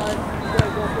outside. You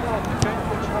guys open up. Okay?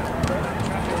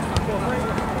 So bring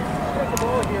the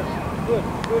ball here. Good.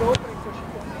 Good opening so she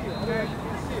can see it. Otherwise you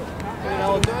can't see it. And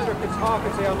Alexander can talk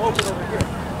and say, I'm open over here.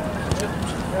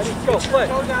 Ready? Go. Play.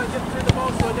 Go down and get through the ball.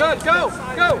 So Good. Go.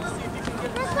 Go. See if you can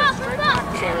get this straight back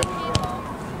to her.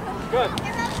 Good.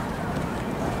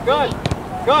 Good.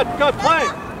 Good. Good. Play.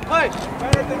 Play.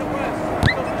 Better than it was.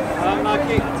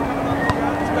 Unlucky.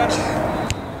 It's better.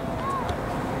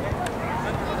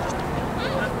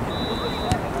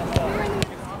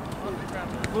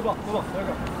 Blue ball. Blue ball. There we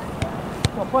go.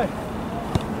 Go. Play.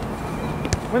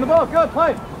 Win the ball. Good.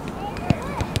 Play.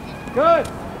 Good.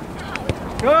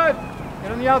 Good.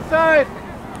 Get on the outside.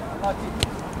 Unlucky.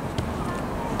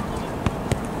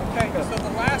 Okay, so the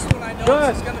last one I know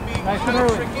Good. is going to be Nice and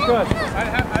early. tricky. Good.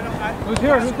 Who's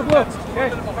here? Who's the blue? A little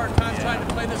bit of a hard time trying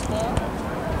to play this ball.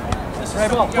 This is Right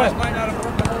something ball, you guys play. might not have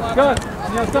worked a whole lot Good. on. On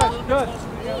the outside. Good.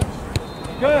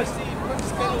 Good. See, quick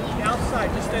spin with the outside.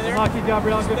 Just stay there. Unlucky,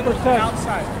 Gabrielle. Good Spin with first the touch.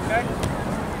 outside, okay? See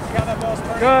how that ball's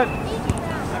turning? Good. I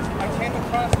came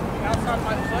across the outside of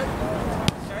my foot.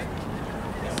 Okay?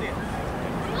 You see it.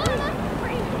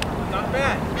 Not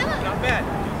bad. Not bad.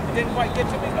 It didn't quite get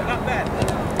to me, but not bad.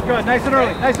 Good. Nice and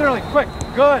early. Nice and early. Quick.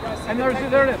 Good. And there it is.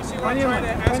 See what Find I'm the trying inline. to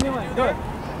ask Find the you to inline. do Good.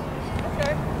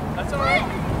 Okay. That's all right.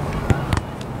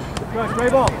 Good. Gray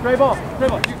ball. Gray ball. Gray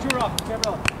ball. You two are off.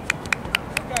 Gabrielle.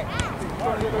 Okay. Go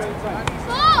to the other inside.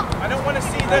 I don't want to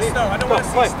see this though. I don't want to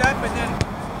see Play. step and then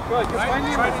Good. Just Right? find the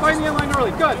Try inline. to Find the inline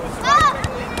early. Good.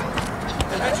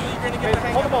 eventually you're going to Hey, get the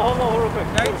hang hold the of ball. it. Hold the ball real quick.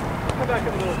 Okay. Come back in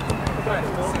the middle. Come back in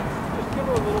the middle. Just give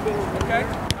her a little bit. Okay.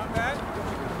 Not bad.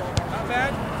 Not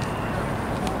bad.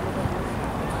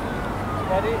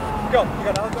 Ready? Go. You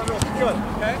got Alexander. Good.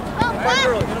 Okay. Find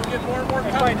early. It'll get more and more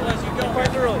Find comfortable as you go.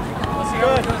 Find early. Let's see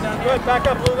how Good. it goes down here. Good. Back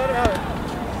up, Blue. Let him have it.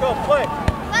 Go. Play.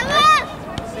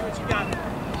 Let's see what you got.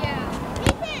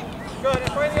 Good.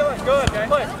 And find the other. Good. Okay.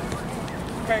 Play.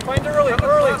 Okay. Find it early. Come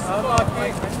Early. across the ball.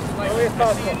 Early as I see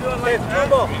possible. you doing Okay, like it's that.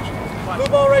 blue ball.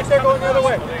 Blue ball right there going the other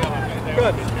way.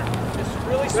 Good. Just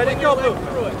really Ready, swing go, your leg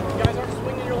Blue. through it. You guys aren't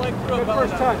swinging your leg through Good it well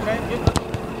first enough. touch.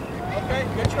 Okay,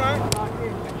 good try.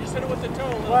 You said it with the toe a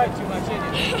little bit too much,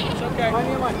 didn't you? It's okay. Find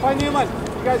the end line. Find the end line.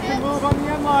 You guys can move on the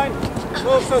end line.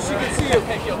 Move so she can see you.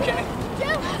 You okay?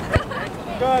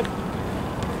 Good.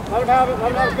 Let him have it.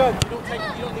 Let him have it. Good. You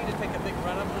don't need to take a big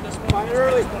run up for this one. Find it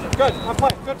early. Good. I'm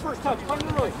playing. Good first touch. Find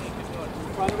it early.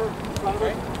 Front of her. Front of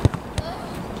her.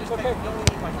 Just Okay. take, you only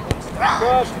need like one step.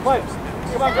 Good. Play.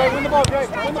 Come on, Gray. Win the ball, Gray.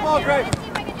 Win the ball, Gray.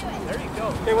 There you go.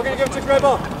 Okay, we're going to give it to Gray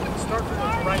ball. Start from the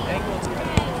right angle.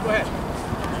 Go ahead.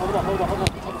 Hold on, hold on, hold on.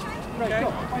 Gray, Okay. go.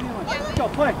 Find the line. Go,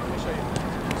 play. Let me show you.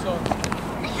 So,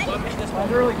 let me this Find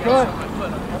one. early. Yes, Good. on my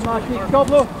foot. I'm not keep. Go,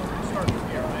 Blue. Start from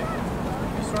here, right?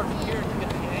 You start from here and you get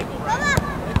the angle right.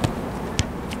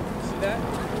 See that?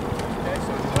 Okay,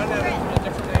 so run at it from a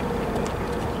different angle.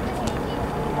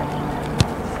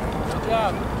 Good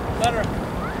job. Better.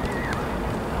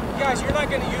 Guys, you're not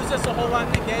going to use this a whole lot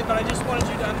in the game, but I just wanted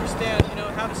you to understand,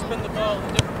 how to spin the ball with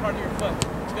a different part of your foot.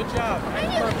 Good job.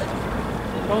 That's perfect.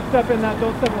 Don't step in that.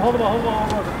 Don't step in. Hold the ball. Hold the ball.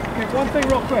 Hold the ball. Okay, one thing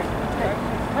real quick. Okay.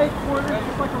 Hey, corner,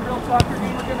 just like a real soccer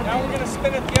game. Now we're going to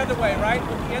spin it the other way, right?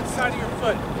 With the inside of your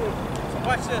foot. So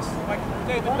watch this. Like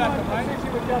David Beckham, right? So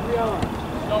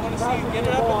I want to see you get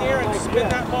it up in the air and spin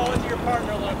that ball into your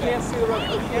partner a little bit. Can't see the rest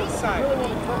of the field. Inside. You really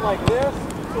want to come like this.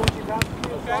 So when you bounce the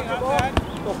Okay, soccer not ball, bad.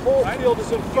 the whole field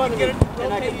is in front of me,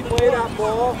 and I can play that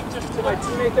ball to my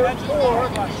teammate there, or I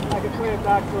can play it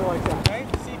back to her like that. Okay,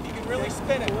 see if you can really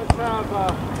spin it. So let's have, who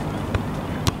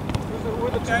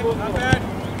are the two Okay, moves? not bad.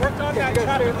 Work on that you guys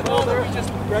trap stay of with the the ball ball that there. we just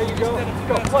There you go. did a few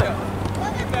Go, minutes play. ago.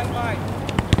 Keep that in mind.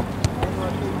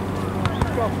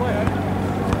 Go, play.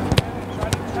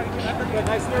 Try to get under. Good,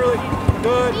 nice and early.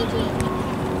 Good.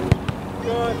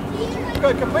 Good.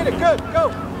 Good, complete it. Good, go.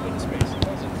 In space.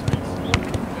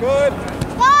 Good.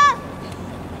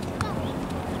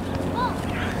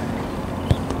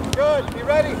 Good, be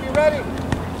ready, be ready.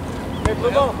 Okay,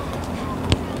 blue ball.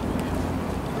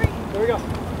 There we go.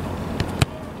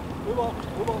 Blue ball,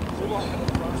 blue ball, blue ball.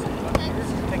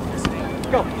 Take this thing.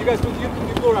 Go, you guys, you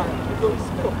go around. You go,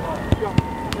 go.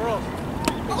 Girls,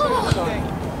 thing.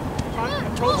 If I'm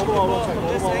approaching the ball from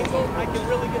this angle, I can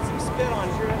really get some spin on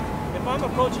it. If I'm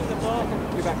approaching the ball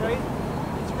straight,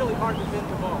 it's really hard to bend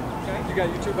the ball. Okay? You got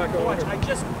you two back over Watch, here.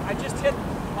 I just hit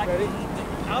like Ready? the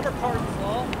outer part of the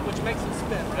ball, which makes it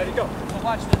spin. Right? There you go. So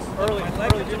watch this. Early, My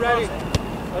leg early, is be in ready.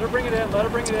 motion. Let her bring it in, let her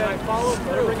bring it in. I follow Let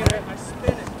her through. bring it in. I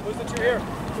spin it. Who's the two here?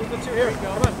 Who's the two here?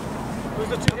 Come on. Who's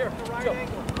the two here? The Let's right go.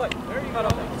 angle. Play. There you Cut go.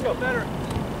 off. Let's go. Better.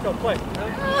 Let's go. Play.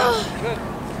 Good.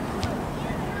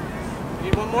 You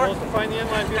need one more? Goals to find the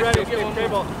inline. Be ready. Get one Play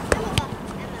more. ball.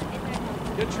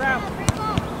 Good trap.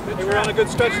 Good Hey, we're on a good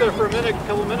stretch there for a minute,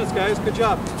 couple minutes, guys. Good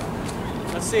job.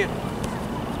 Let's see it. All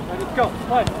right, let's go.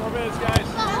 Play. 4 minutes, guys.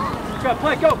 Let's go.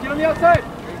 Play. Go. Get on the outside.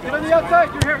 Get on the outside.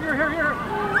 You're here. You're here. You're here.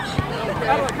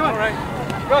 Out of it. Come on. All right.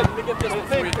 Good. Let me get this Gotta one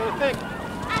think. for you. Gotta think.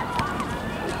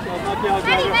 Knock you out,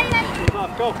 Ready, driver. ready, ready. Goes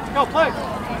off. Go. Go. Play.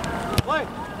 Play.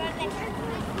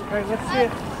 Okay, let's see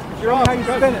it. You're off. How you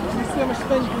Good. spin it. Let me see how much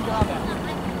spin you can go on that.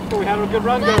 Oh, we had a good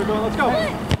run there. We're going. Let's go.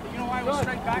 You know why it was Good.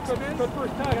 straight back spin? Good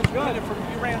first time. Good.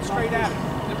 You ran straight at it.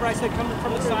 Remember I said coming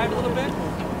from the side a little bit?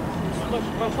 Look,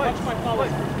 come on, play. Watch my follow.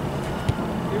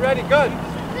 You ready? Good.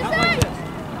 Not like this.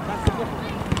 That's the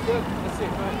difference. Good. Let's see.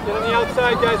 Go ahead. Get on the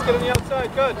outside, guys. Get on the outside.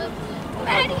 Good.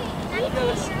 Ready. Look at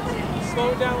this. Slow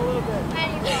it down a little bit.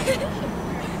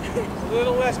 A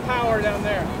little less power down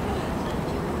there.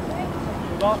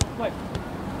 Goes off. Play.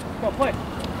 Go. Play.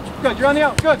 Good. You're on the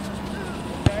out. Good.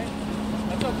 Okay?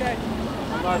 That's okay.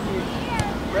 Marquis.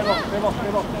 Dribble. Dribble.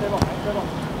 Dribble. Dribble. Dribble.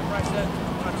 Remember I said,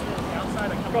 watch the outside.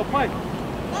 I come Go. Play.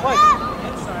 Play.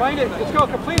 inside. Find it. Let's go.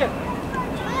 Complete it.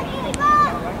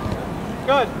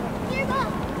 Good.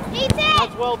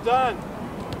 That's well done.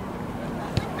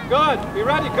 Good. Be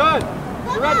ready. Good.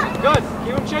 Be ready. Good.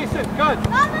 Keep him chasing. Good.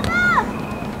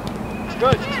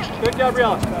 Good. Good,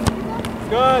 Gabriella.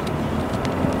 Good.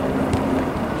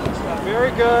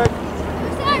 Very good.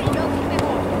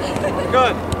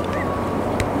 Good.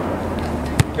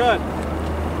 Good.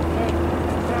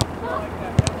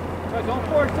 Good. Don't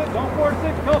force it. Don't force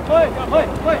it. Go play. Play.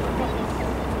 Play.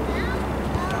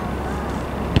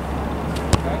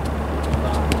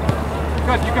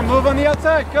 Good. You can move on the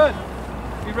outside. Good.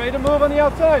 Be ready to move on the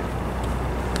outside.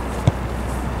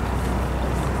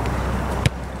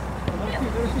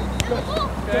 Good.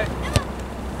 Okay.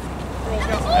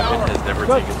 Evan has never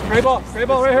Good. taken Gray ball. Gray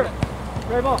ball right here.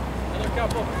 Gray ball. Another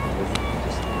couple.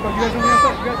 Go, you guys on the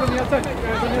outside. You guys on the outside. You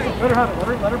guys on the outside. Let her have it.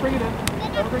 Let her bring it in.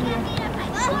 Let her bring it in.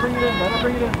 Let her bring it in. Let her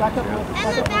bring it in. Back up.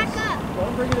 Back up. Back up. Let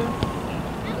her bring it in.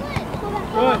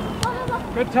 Good.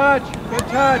 Good touch. Good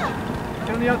touch.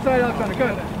 Get on the outside, Alexander.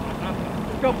 Good.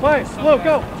 Let's go. Play. Slow.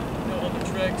 Go. I know all the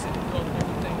tricks and all the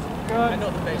different things. Good. I know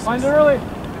the basics. Find it early.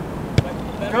 But the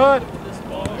better Good. you do this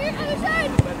ball, the Here, other side.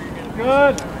 better you're going to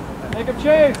Good. Make him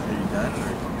chase. Are you done? Or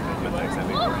my legs have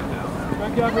been burning now.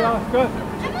 Good, Gabriella. Good.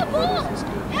 Emma, ball.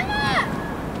 Emma.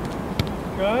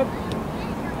 Good.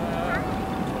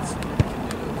 Let's see if we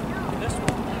can do this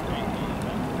one.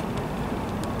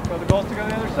 Go. The goals to go to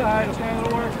the other side. Okay,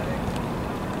 it'll work.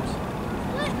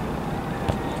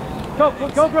 Go, go,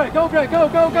 go, Greg. Go, Greg. Go,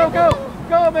 go, go, go.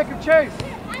 Go, make him chase.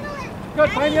 Good.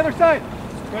 Find the other side.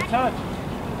 Good touch.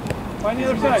 Find the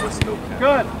other side.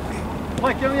 Good.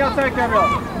 Blake, get on the outside,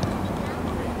 Gabrielle.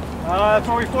 That's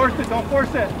why we forced it. Don't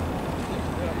force it.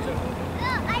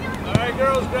 All right,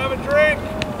 girls, grab a drink.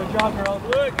 Good job, girls.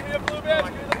 Look, give me a blue bibs.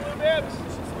 Give me the blue bibs.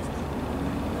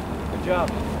 Good job.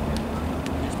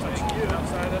 Just touching you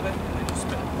outside of it, and then you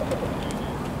spin it.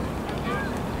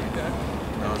 Okay.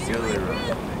 No, it's the other way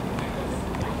around.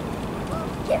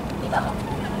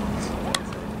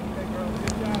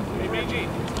 Hey, BG,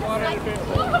 water in the bib.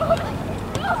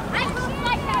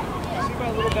 See my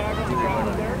little bag on the ground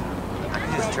over there? I can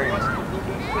just train it.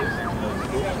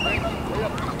 Hurry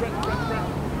up, sprint, sprint, sprint.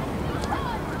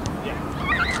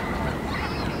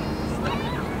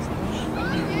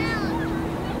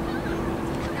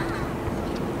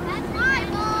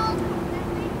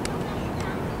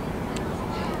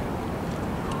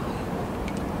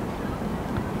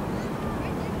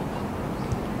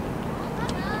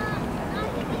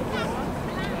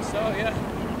 So, yeah.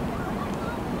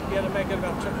 You had to make it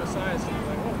about triple size. And you're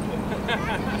like,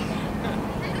 oh.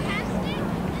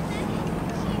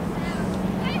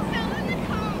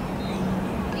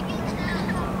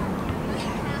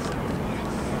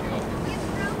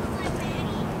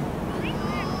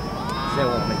 That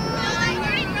won't make it right.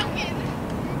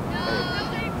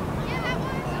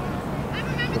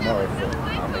 Tomorrow,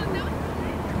 I'll make it.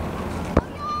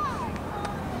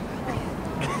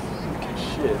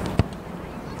 Shit.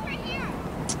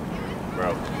 Bro.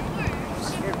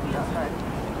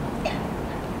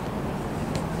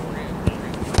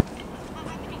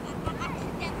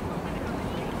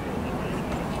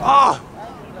 Oh!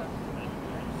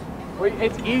 Wait,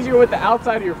 it's easier with the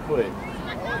outside of your foot.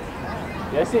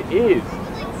 Yes, it is.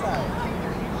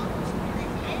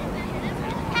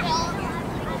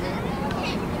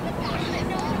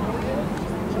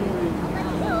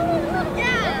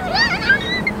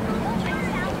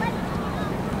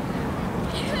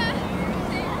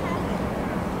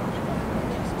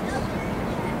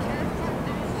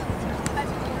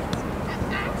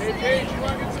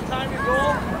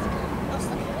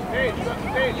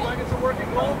 Paige, you want to get some working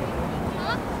goal?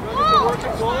 Huh? You want to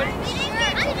get some working goal? We didn't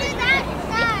get to do that.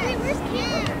 Wait, where's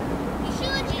Kim? You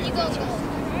should let Gigi go goal.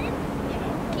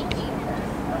 Gigi.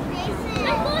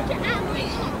 I'm going to Ashley.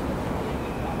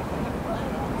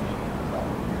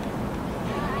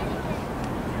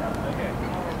 Okay.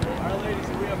 All right, ladies,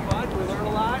 did we have fun? Did we learn a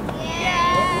lot?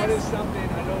 Yes. What is something,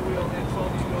 I know we only had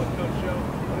 12 you go with Coach Joe.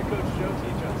 What did Coach Joe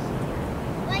teach us?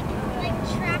 Like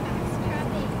trapping.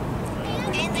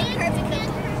 And like perfect.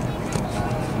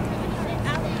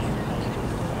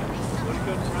 What did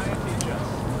Coach Ryan teach us?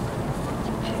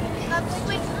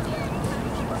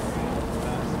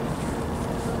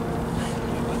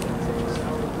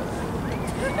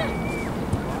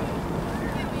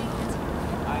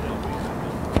 I know.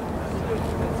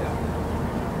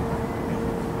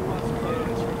 Who wants to play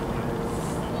this room?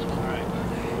 All right.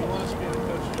 Who wants to be on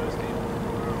Coach Joe's team?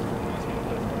 Who wants to be on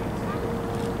Coach Ryan's team?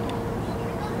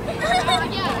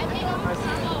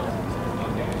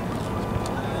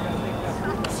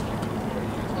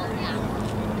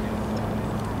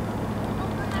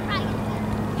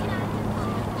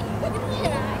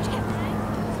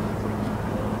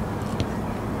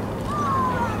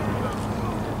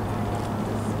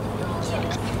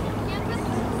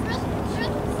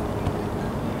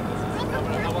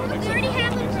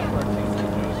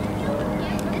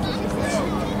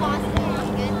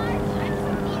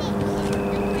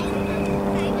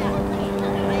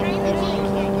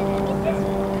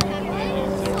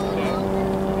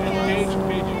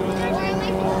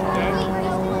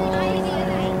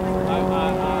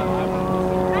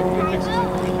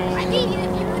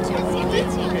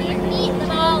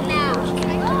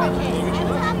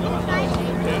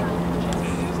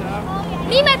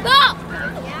 Need my ball!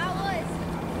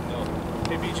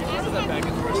 Hey, Beach, you can put that back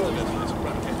in the rest of it. It's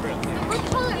front. Okay, great. What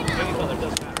color? Any color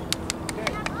doesn't matter.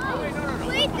 Okay. Oh, wait, no.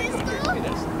 Wait, this Look girl? at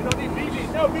this. We don't need BG.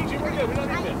 No, BG, we're good. We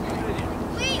don't need this.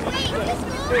 Wait, this girl?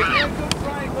 Hey, go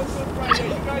Brian. Go Brian.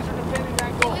 Yeah, you guys are defending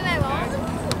that goal. Wait, my ball?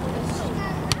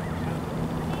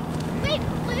 Wait,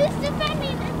 who's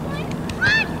defending this one?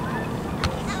 Run!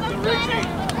 The red team.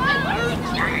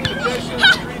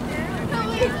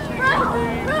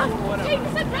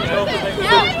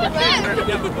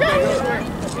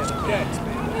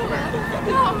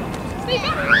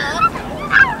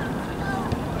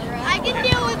 I can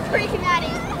deal with freaking at it.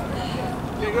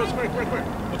 Okay, girls, quick.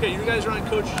 Okay, you guys are on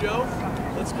Coach Joe.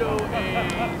 Let's go a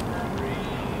 3.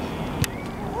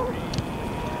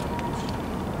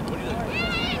 What do you like?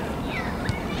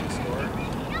 Score.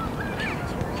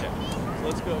 Okay. So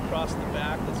let's go across the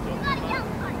back. Let's go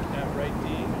at right D.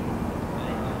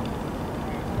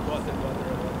 Go out there.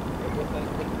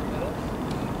 Put in the middle.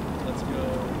 Let's go.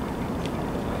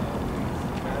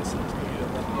 Madison, let's go you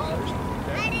left first.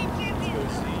 Okay. Let's go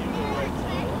C. You go right D.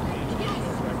 H. You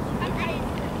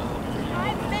go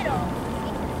right D. Middle.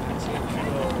 So you go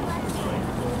right goal. Let's go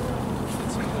left goal.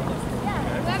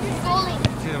 Okay. Whoever's goalie.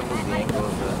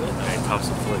 Tops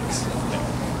and flicks.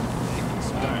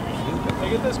 Hey,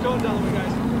 get this cone down,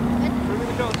 guys. Bring me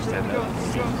the cone.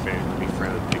 Be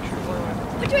friend of the picture.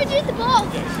 Which way is the ball?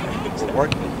 We're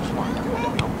working.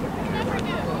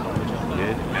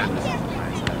 Good.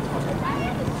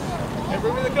 Hey,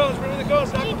 bring me the cones.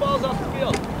 Knock the balls off the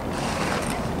field.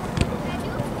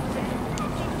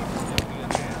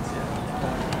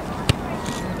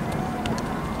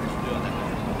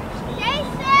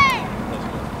 Jason!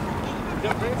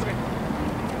 Yeah, bring it to me.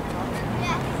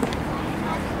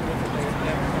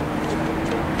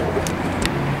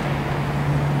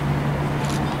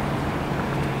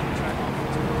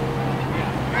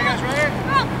 Hey guys, ready?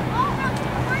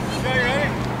 Joe, you ready?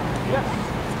 Yeah.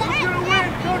 Who's gonna win,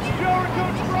 Coach Joe or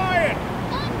Coach Ryan?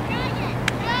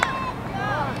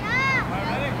 Alright,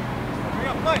 ready? Bring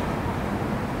up, play.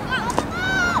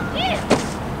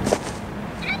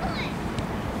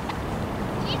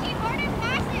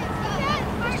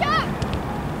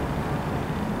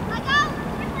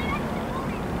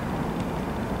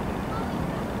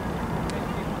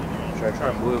 Try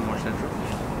and move it more central.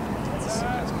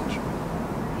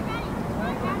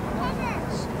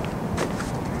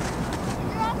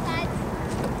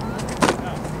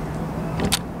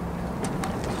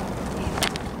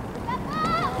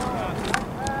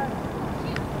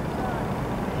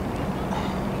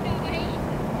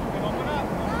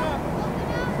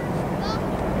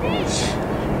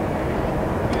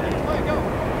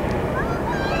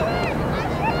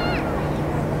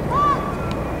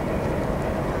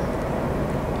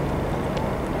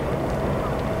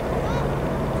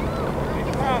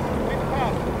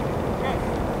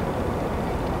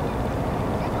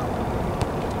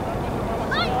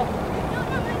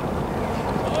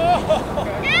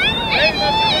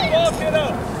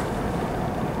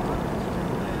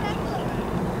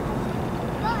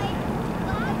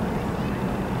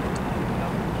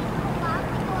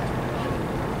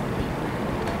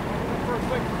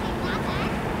 quick.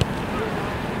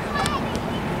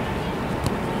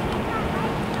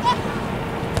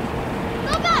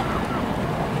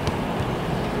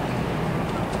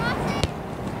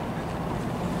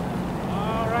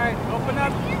 All right, open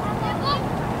up.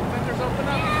 Defenders, open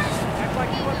up. Act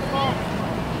like you want the ball.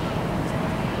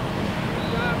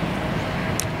 Good job.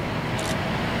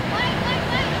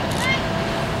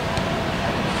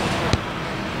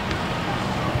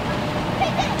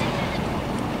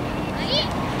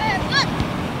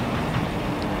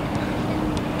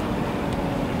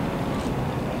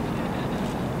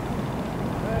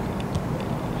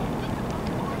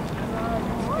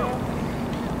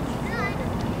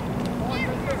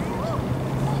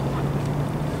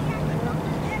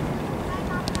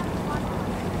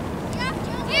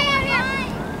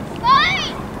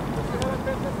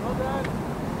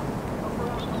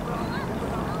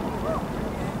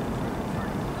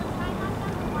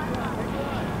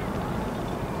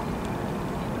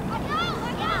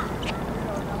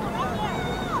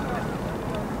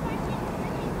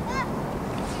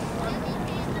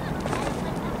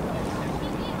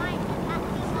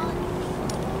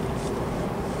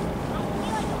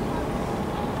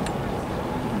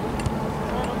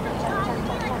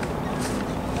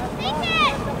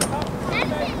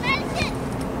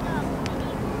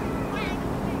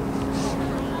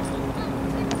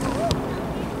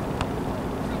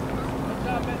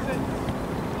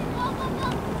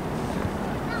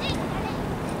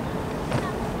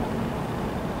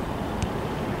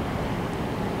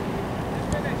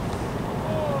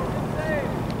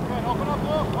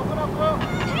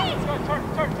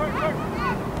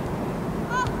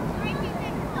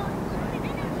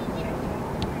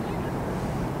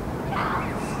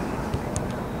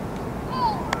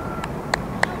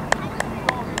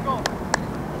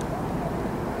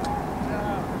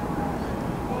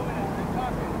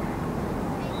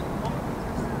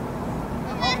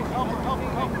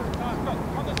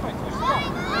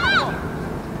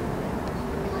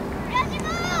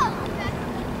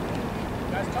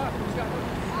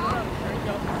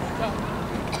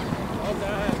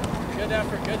 Good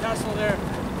effort, good hustle there.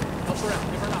 Help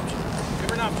around, give her an option. Give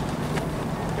her an option.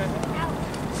 Okay.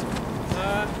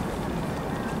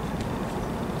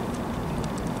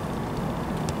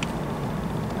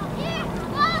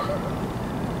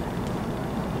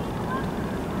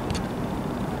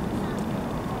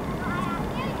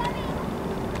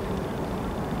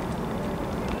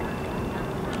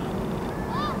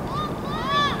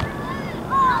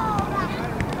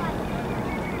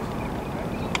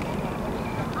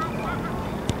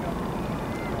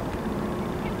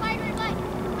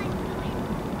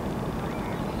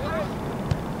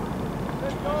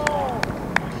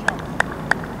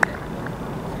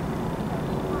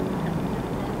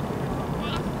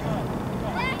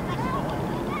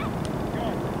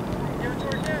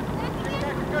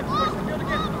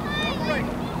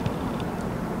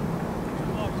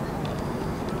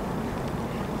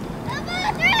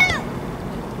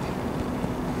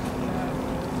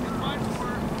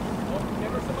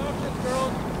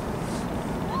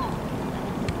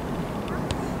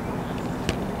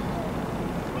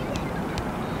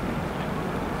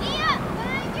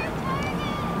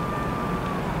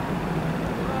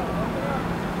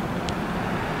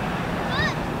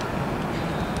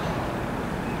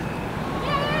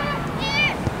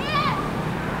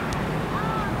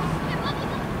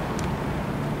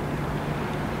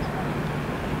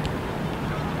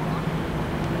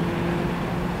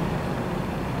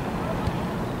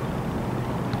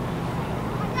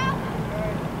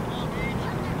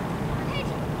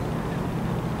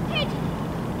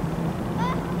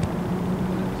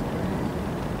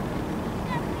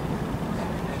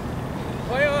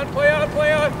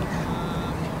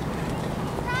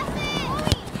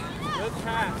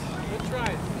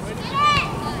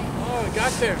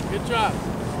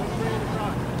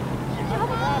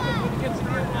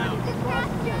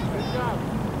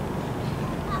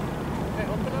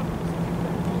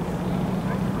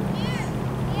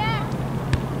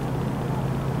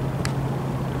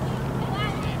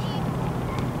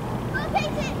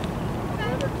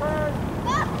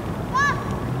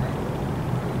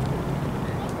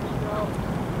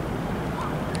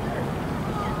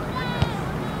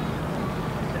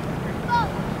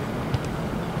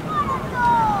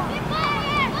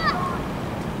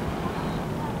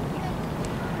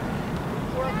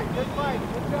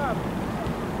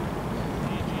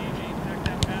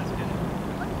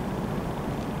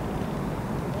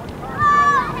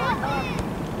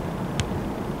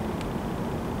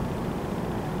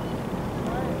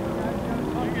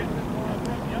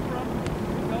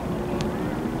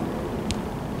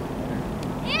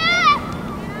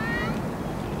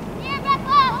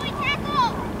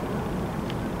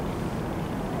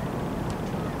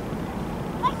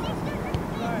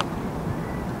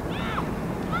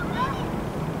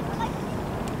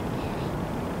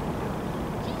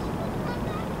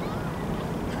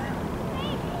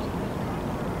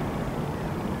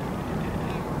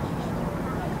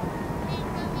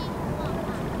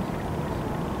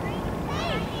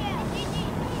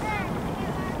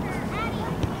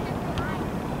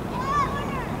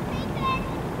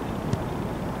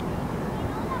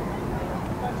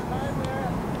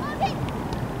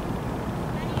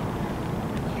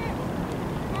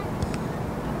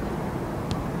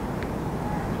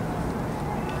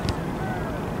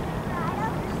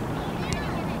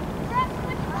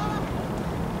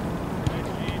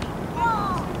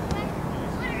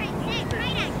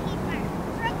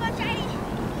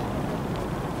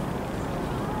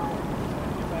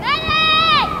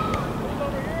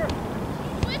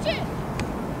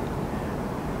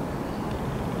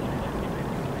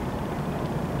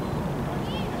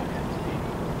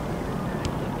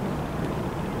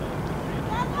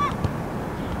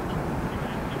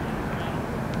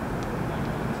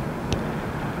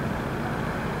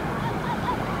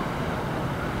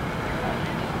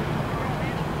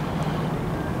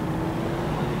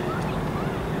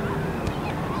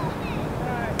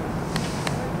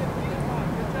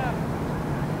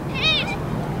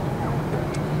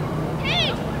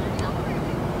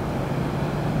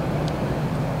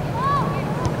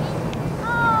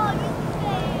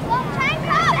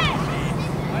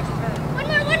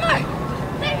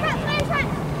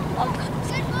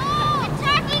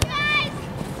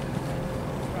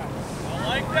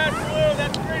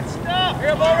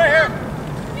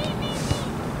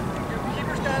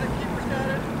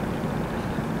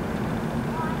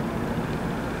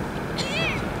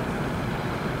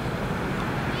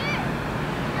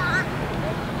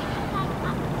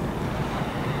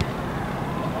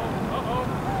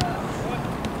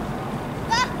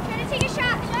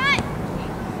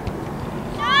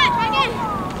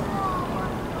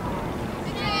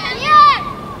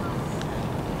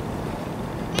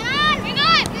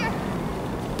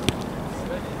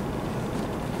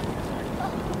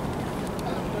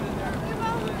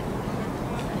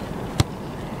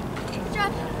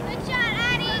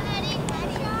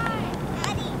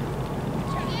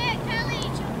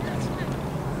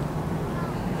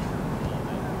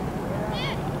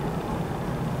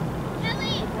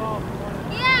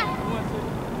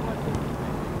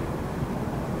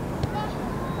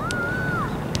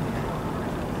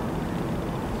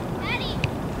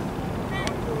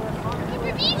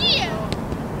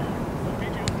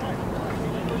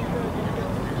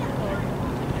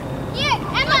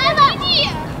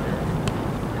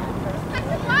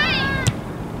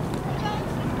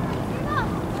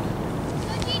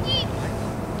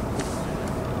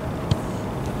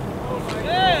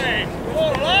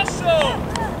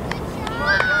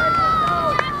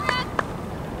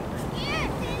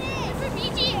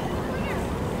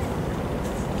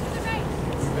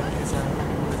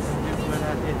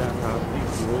 See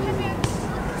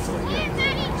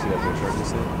that picture I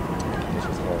just sent? It's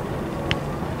just hard.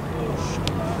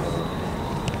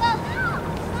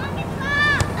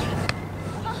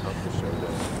 I'll just show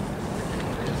that.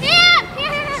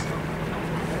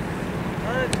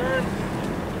 Turn.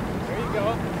 There you go.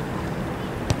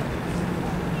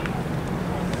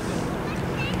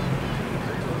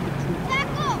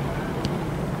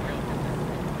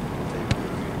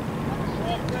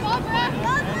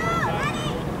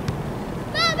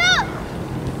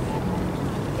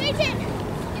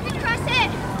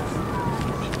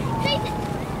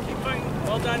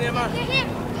 Well done, Emma.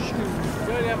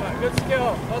 Good, Emma. Good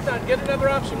skill. Well done. Get another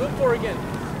option. Move forward again.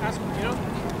 Ask him, you know?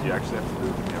 You actually have to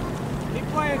move the camera. Keep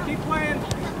playing. Keep playing.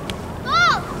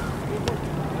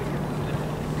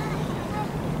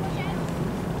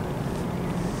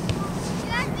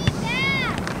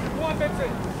 Go on,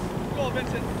 Vincent. Go on,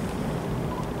 Vincent.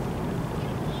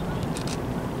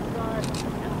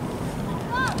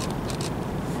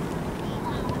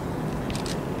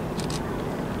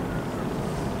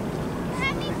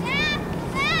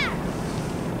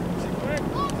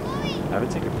 I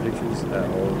haven't taken pictures at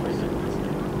all lately.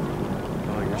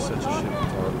 Oh, you're such a shit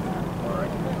retard.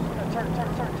 Turn.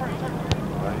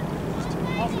 Why? Just take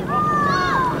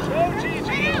Go,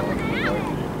 Gigi.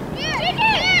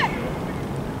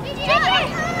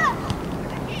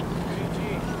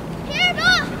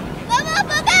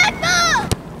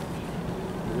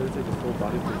 You gotta take a full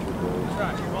body picture, bro.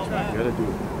 Well done. You gotta do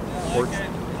it. Portrait.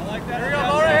 I like that. Here we go.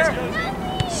 Over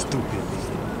here. Stupid.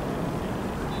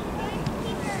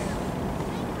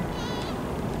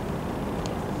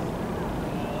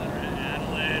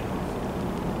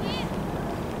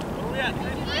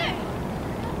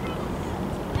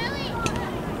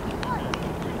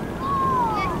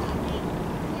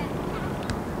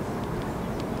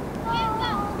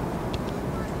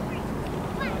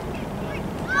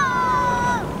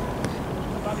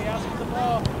 Somebody asking the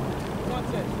ball. Who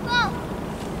wants it?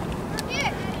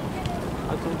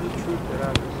 I told the truth that I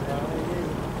was lying.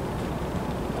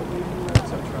 I gave you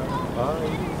words I tried to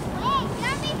find.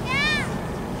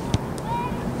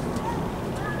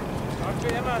 Talk to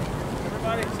Emma.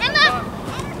 Everybody. Emma!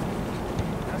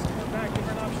 Ask him back. Give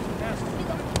her an option to pass.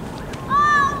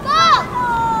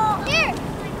 Here!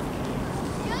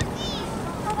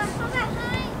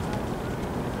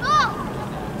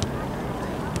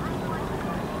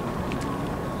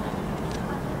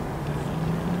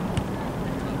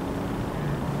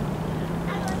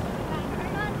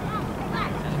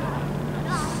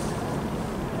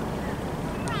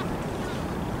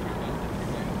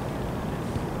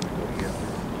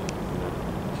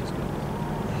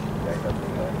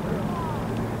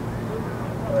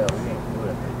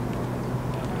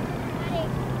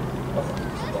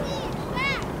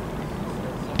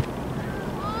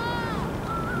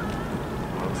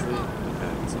 Honestly, it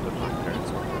depends if my parents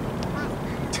are home.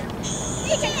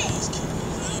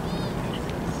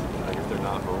 Like if they're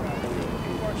not home, we'll do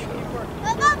the show.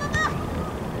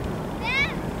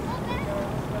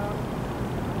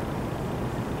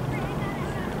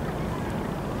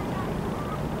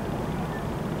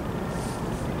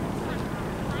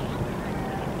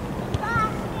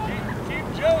 Keep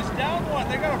Joe's down one.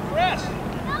 They got to press.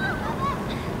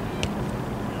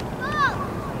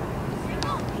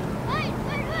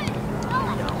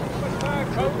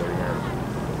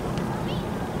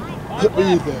 What do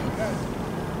you think?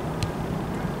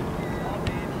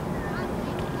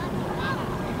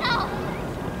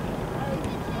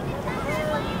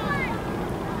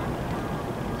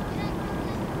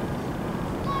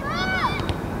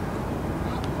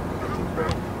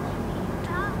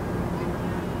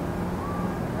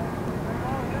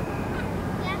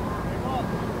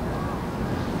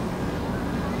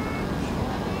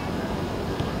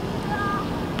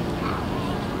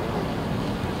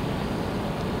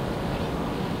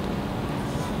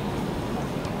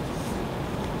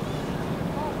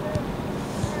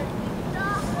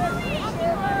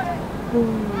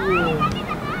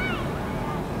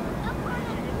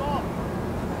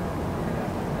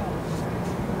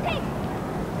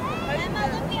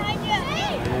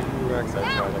 Rex, I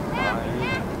tried to buy it.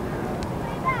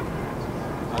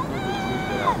 I told the truth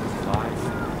that I was lying.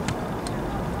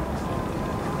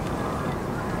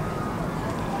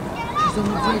 She's on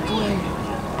the breakaway.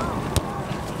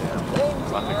 Yeah.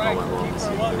 I'm gonna call my mom and see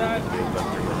if Well they're done. getting back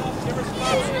there. Give her some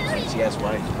options. She asked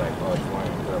why. She's like, oh, it's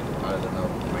fine. I don't know.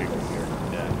 Wait here.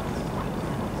 Yeah.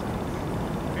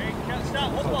 Okay, stop.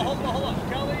 Hold on.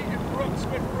 Kelly and Brooke,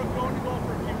 Smith Brooke going to go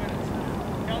for a few minutes.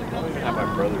 Kelly, I don't even have my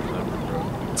brother's number, bro.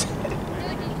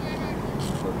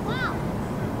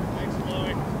 Thanks,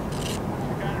 Chloe. You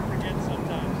gotta forget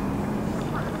sometimes.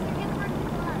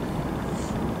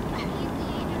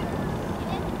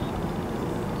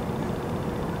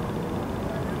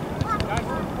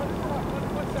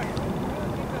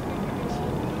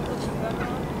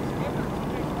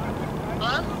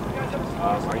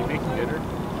 dinner?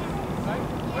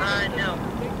 No.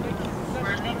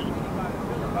 We're leaving.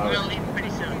 We're gonna leave pretty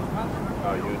soon.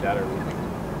 Oh, you and Dad are leaving?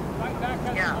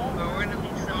 Yeah, but we're gonna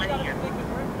meet somebody here.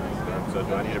 So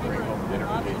do I need to bring home dinner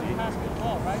for JT?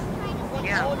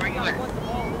 Yeah, where you at?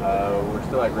 We're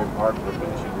still at Great Park. We're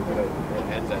finishing. It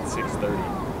ends at 6:30.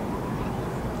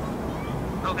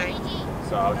 Okay.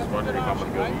 So I was just wondering if I'm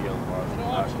gonna go eat on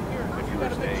if you were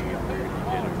staying and we were gonna eat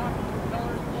dinner.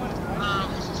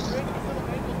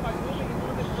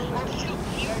 Oh shoot,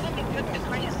 you want me to cook the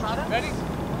carne asada? Ready?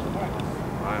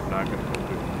 I'm not gonna cook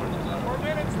it. 4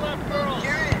 minutes left, girls.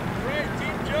 Jared, Great,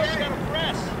 Team Joe's got a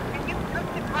press. can you cook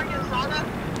the carne asada?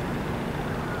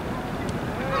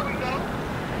 There we go.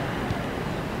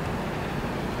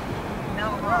 No,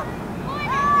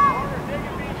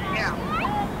 yeah.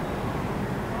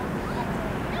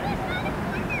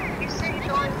 You say you're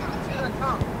going to the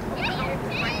top.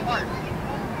 Great Park.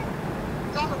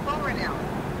 It's on the phone right now.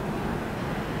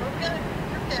 We're gonna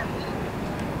cook that meat.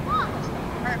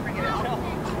 Alright, forget it.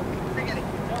 Forget it.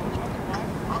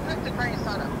 I'll cook the carne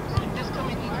asada. Just come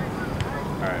in here.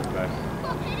 Alright, bye.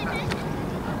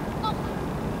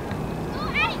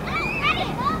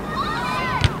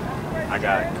 I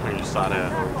got carne asada.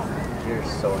 You're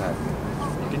so happy.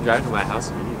 You can drive to my house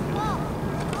if you need to.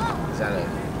 Is that it?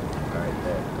 Alright,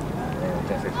 there. And then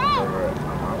Jessica comes over at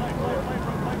my mom's door.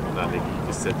 No, nigga, you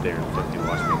just sit there and fucking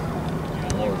watch me.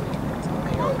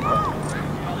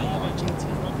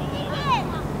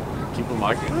 Keep them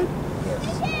occupied?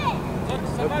 Look,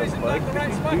 somebody's in the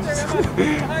right spot there, Emma.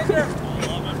 Behind her.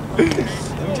 Let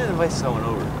me just invite someone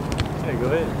over. Yeah, go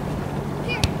ahead.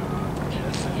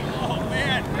 Oh,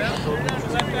 man. Well, you're not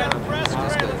let that press. Great,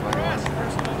 let's press.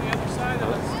 Person on the other side of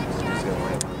us.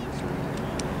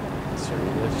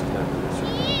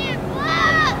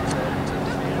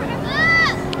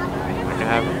 I can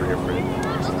have her for your friend.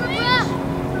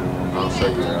 I'll show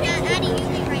you around.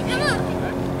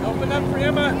 Open up for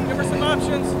Emma. Give her some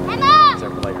options.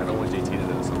 Except for, like, I don't want JT to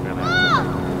know, so I'm gonna have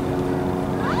to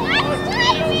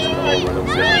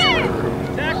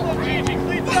Tackle him, Gigi.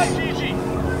 Cleats up, Gigi.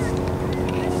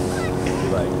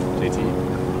 be like, JT,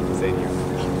 stay here.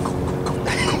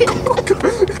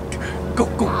 Go,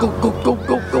 go, go, go, go,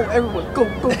 go, go, everyone, go,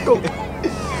 go, go.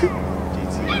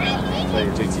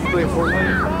 JT play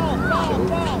Fortnite?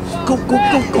 Go, go,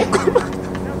 go, go, go.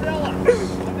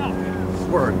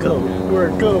 Where it go? Where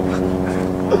it go?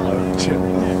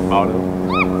 Auto.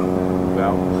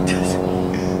 Val.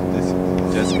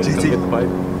 Jessica, come get the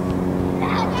pipe.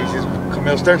 Come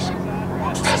downstairs.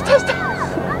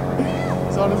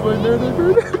 He's on his way there,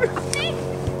 dude.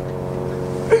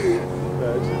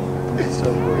 Imagine. It's so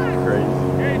fucking crazy.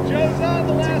 Okay, Joe's on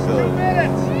the last 2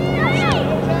 minutes.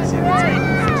 Joe's on right.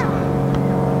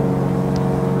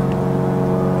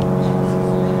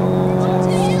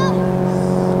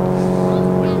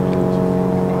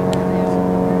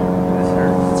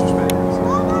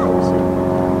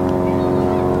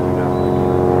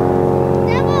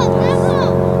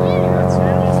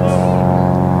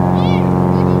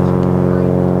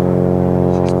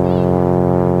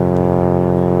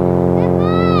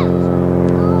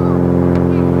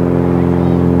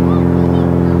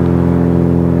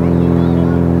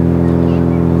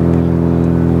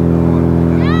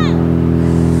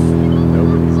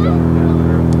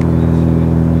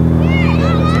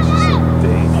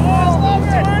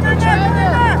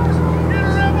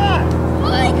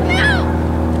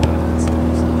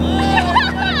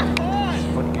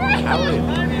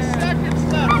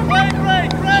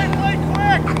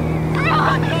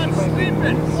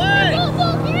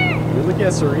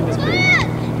 Serena's page.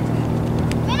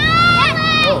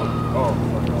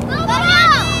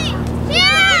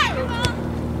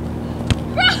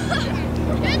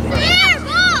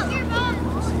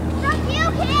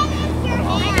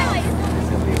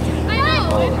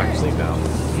 Actually, no.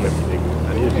 I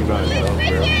need to be by myself,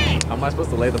 bro. How am I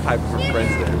supposed to lay the pipe for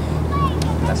friends there?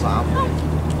 That's what I'm doing.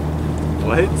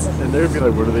 What? And they'd be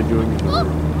like, what are they doing in the room?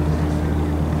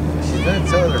 She's gonna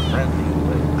tell her friend.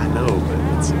 I know, but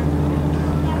it's...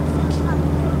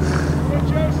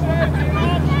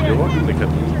 You're welcome to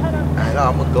come eat. I know,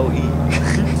 I'm gonna go eat.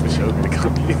 For sure, gonna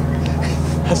come eat.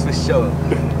 That's for sure.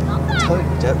 Tell her,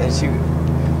 Jeff, and she would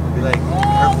be like,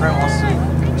 her friend wants to,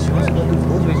 she wants to go do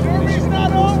food with you. It's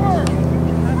not over.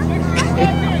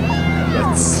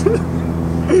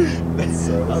 That's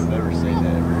so... I'll never say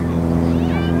that ever again.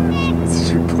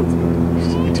 She's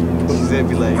gonna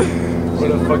be like, what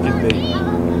a fucking thing.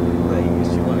 Like,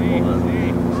 she wanna go on.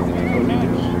 What do we do?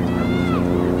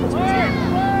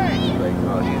 Like,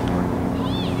 oh, he's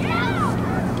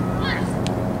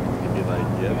He'd be like,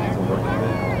 yeah, he's a working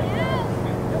man.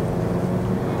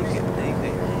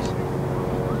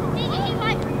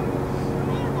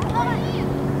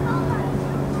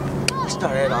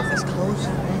 office closed.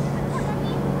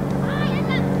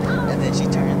 And then she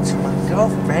turned into my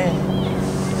girlfriend.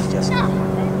 Just I'll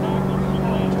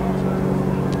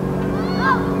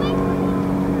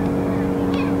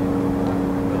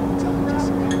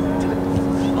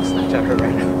Snapchat her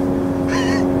right now.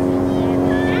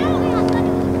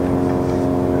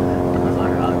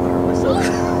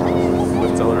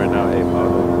 Let's tell her right now, hey,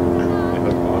 Pablo. Hey,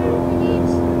 look, Pablo.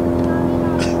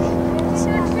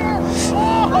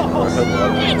 Or help Pablo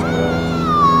as well.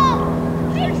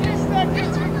 60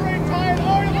 seconds, you're great, Ty.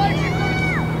 Oh, you like it.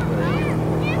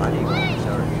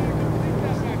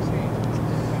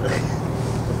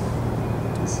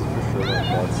 This is for sure not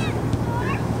nuts.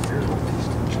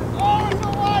 Oh, it's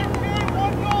alive, kid.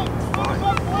 1 goal. Close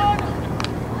up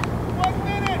 1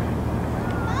 minute.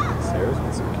 Sarah's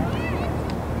been so cute.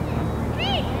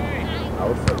 I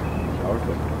would fuck. I would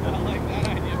fuck. I like that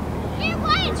idea. Hey,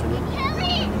 what? What's her name?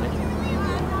 Kelly!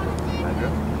 My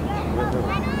girl?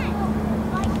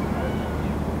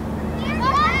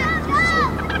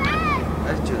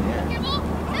 That's Juliet.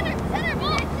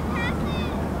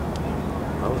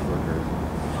 I would fuck her.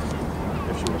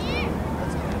 If she was married.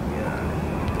 That's good. Yeah.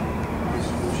 Who's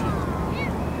she?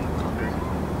 Conquer.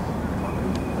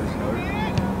 There's no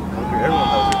Conquer. Everyone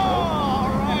knows her, bro.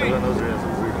 Everyone knows her as a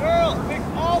weird. Girls, pick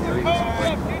all the Really cones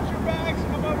disappointing. up. Get your bags.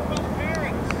 Come over to the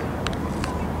parents.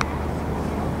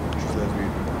 She's that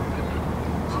weird.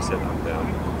 She said, I'm down.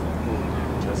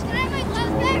 Just. Can I have my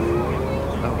gloves back?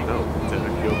 No, no. Did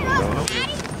her kill me? No.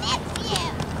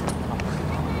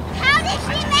 How did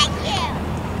she make you?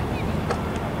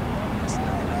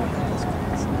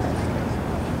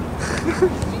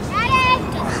 Daddy!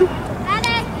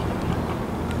 Daddy!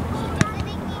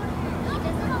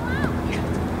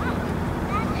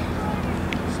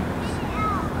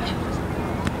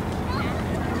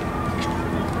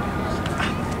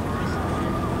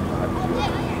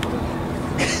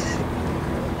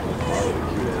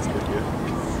 Cute ass nigga.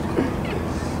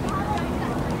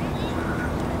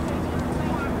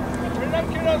 Bring it up,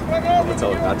 kiddos. Bring it I'm over. gonna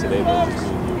tell her not today, but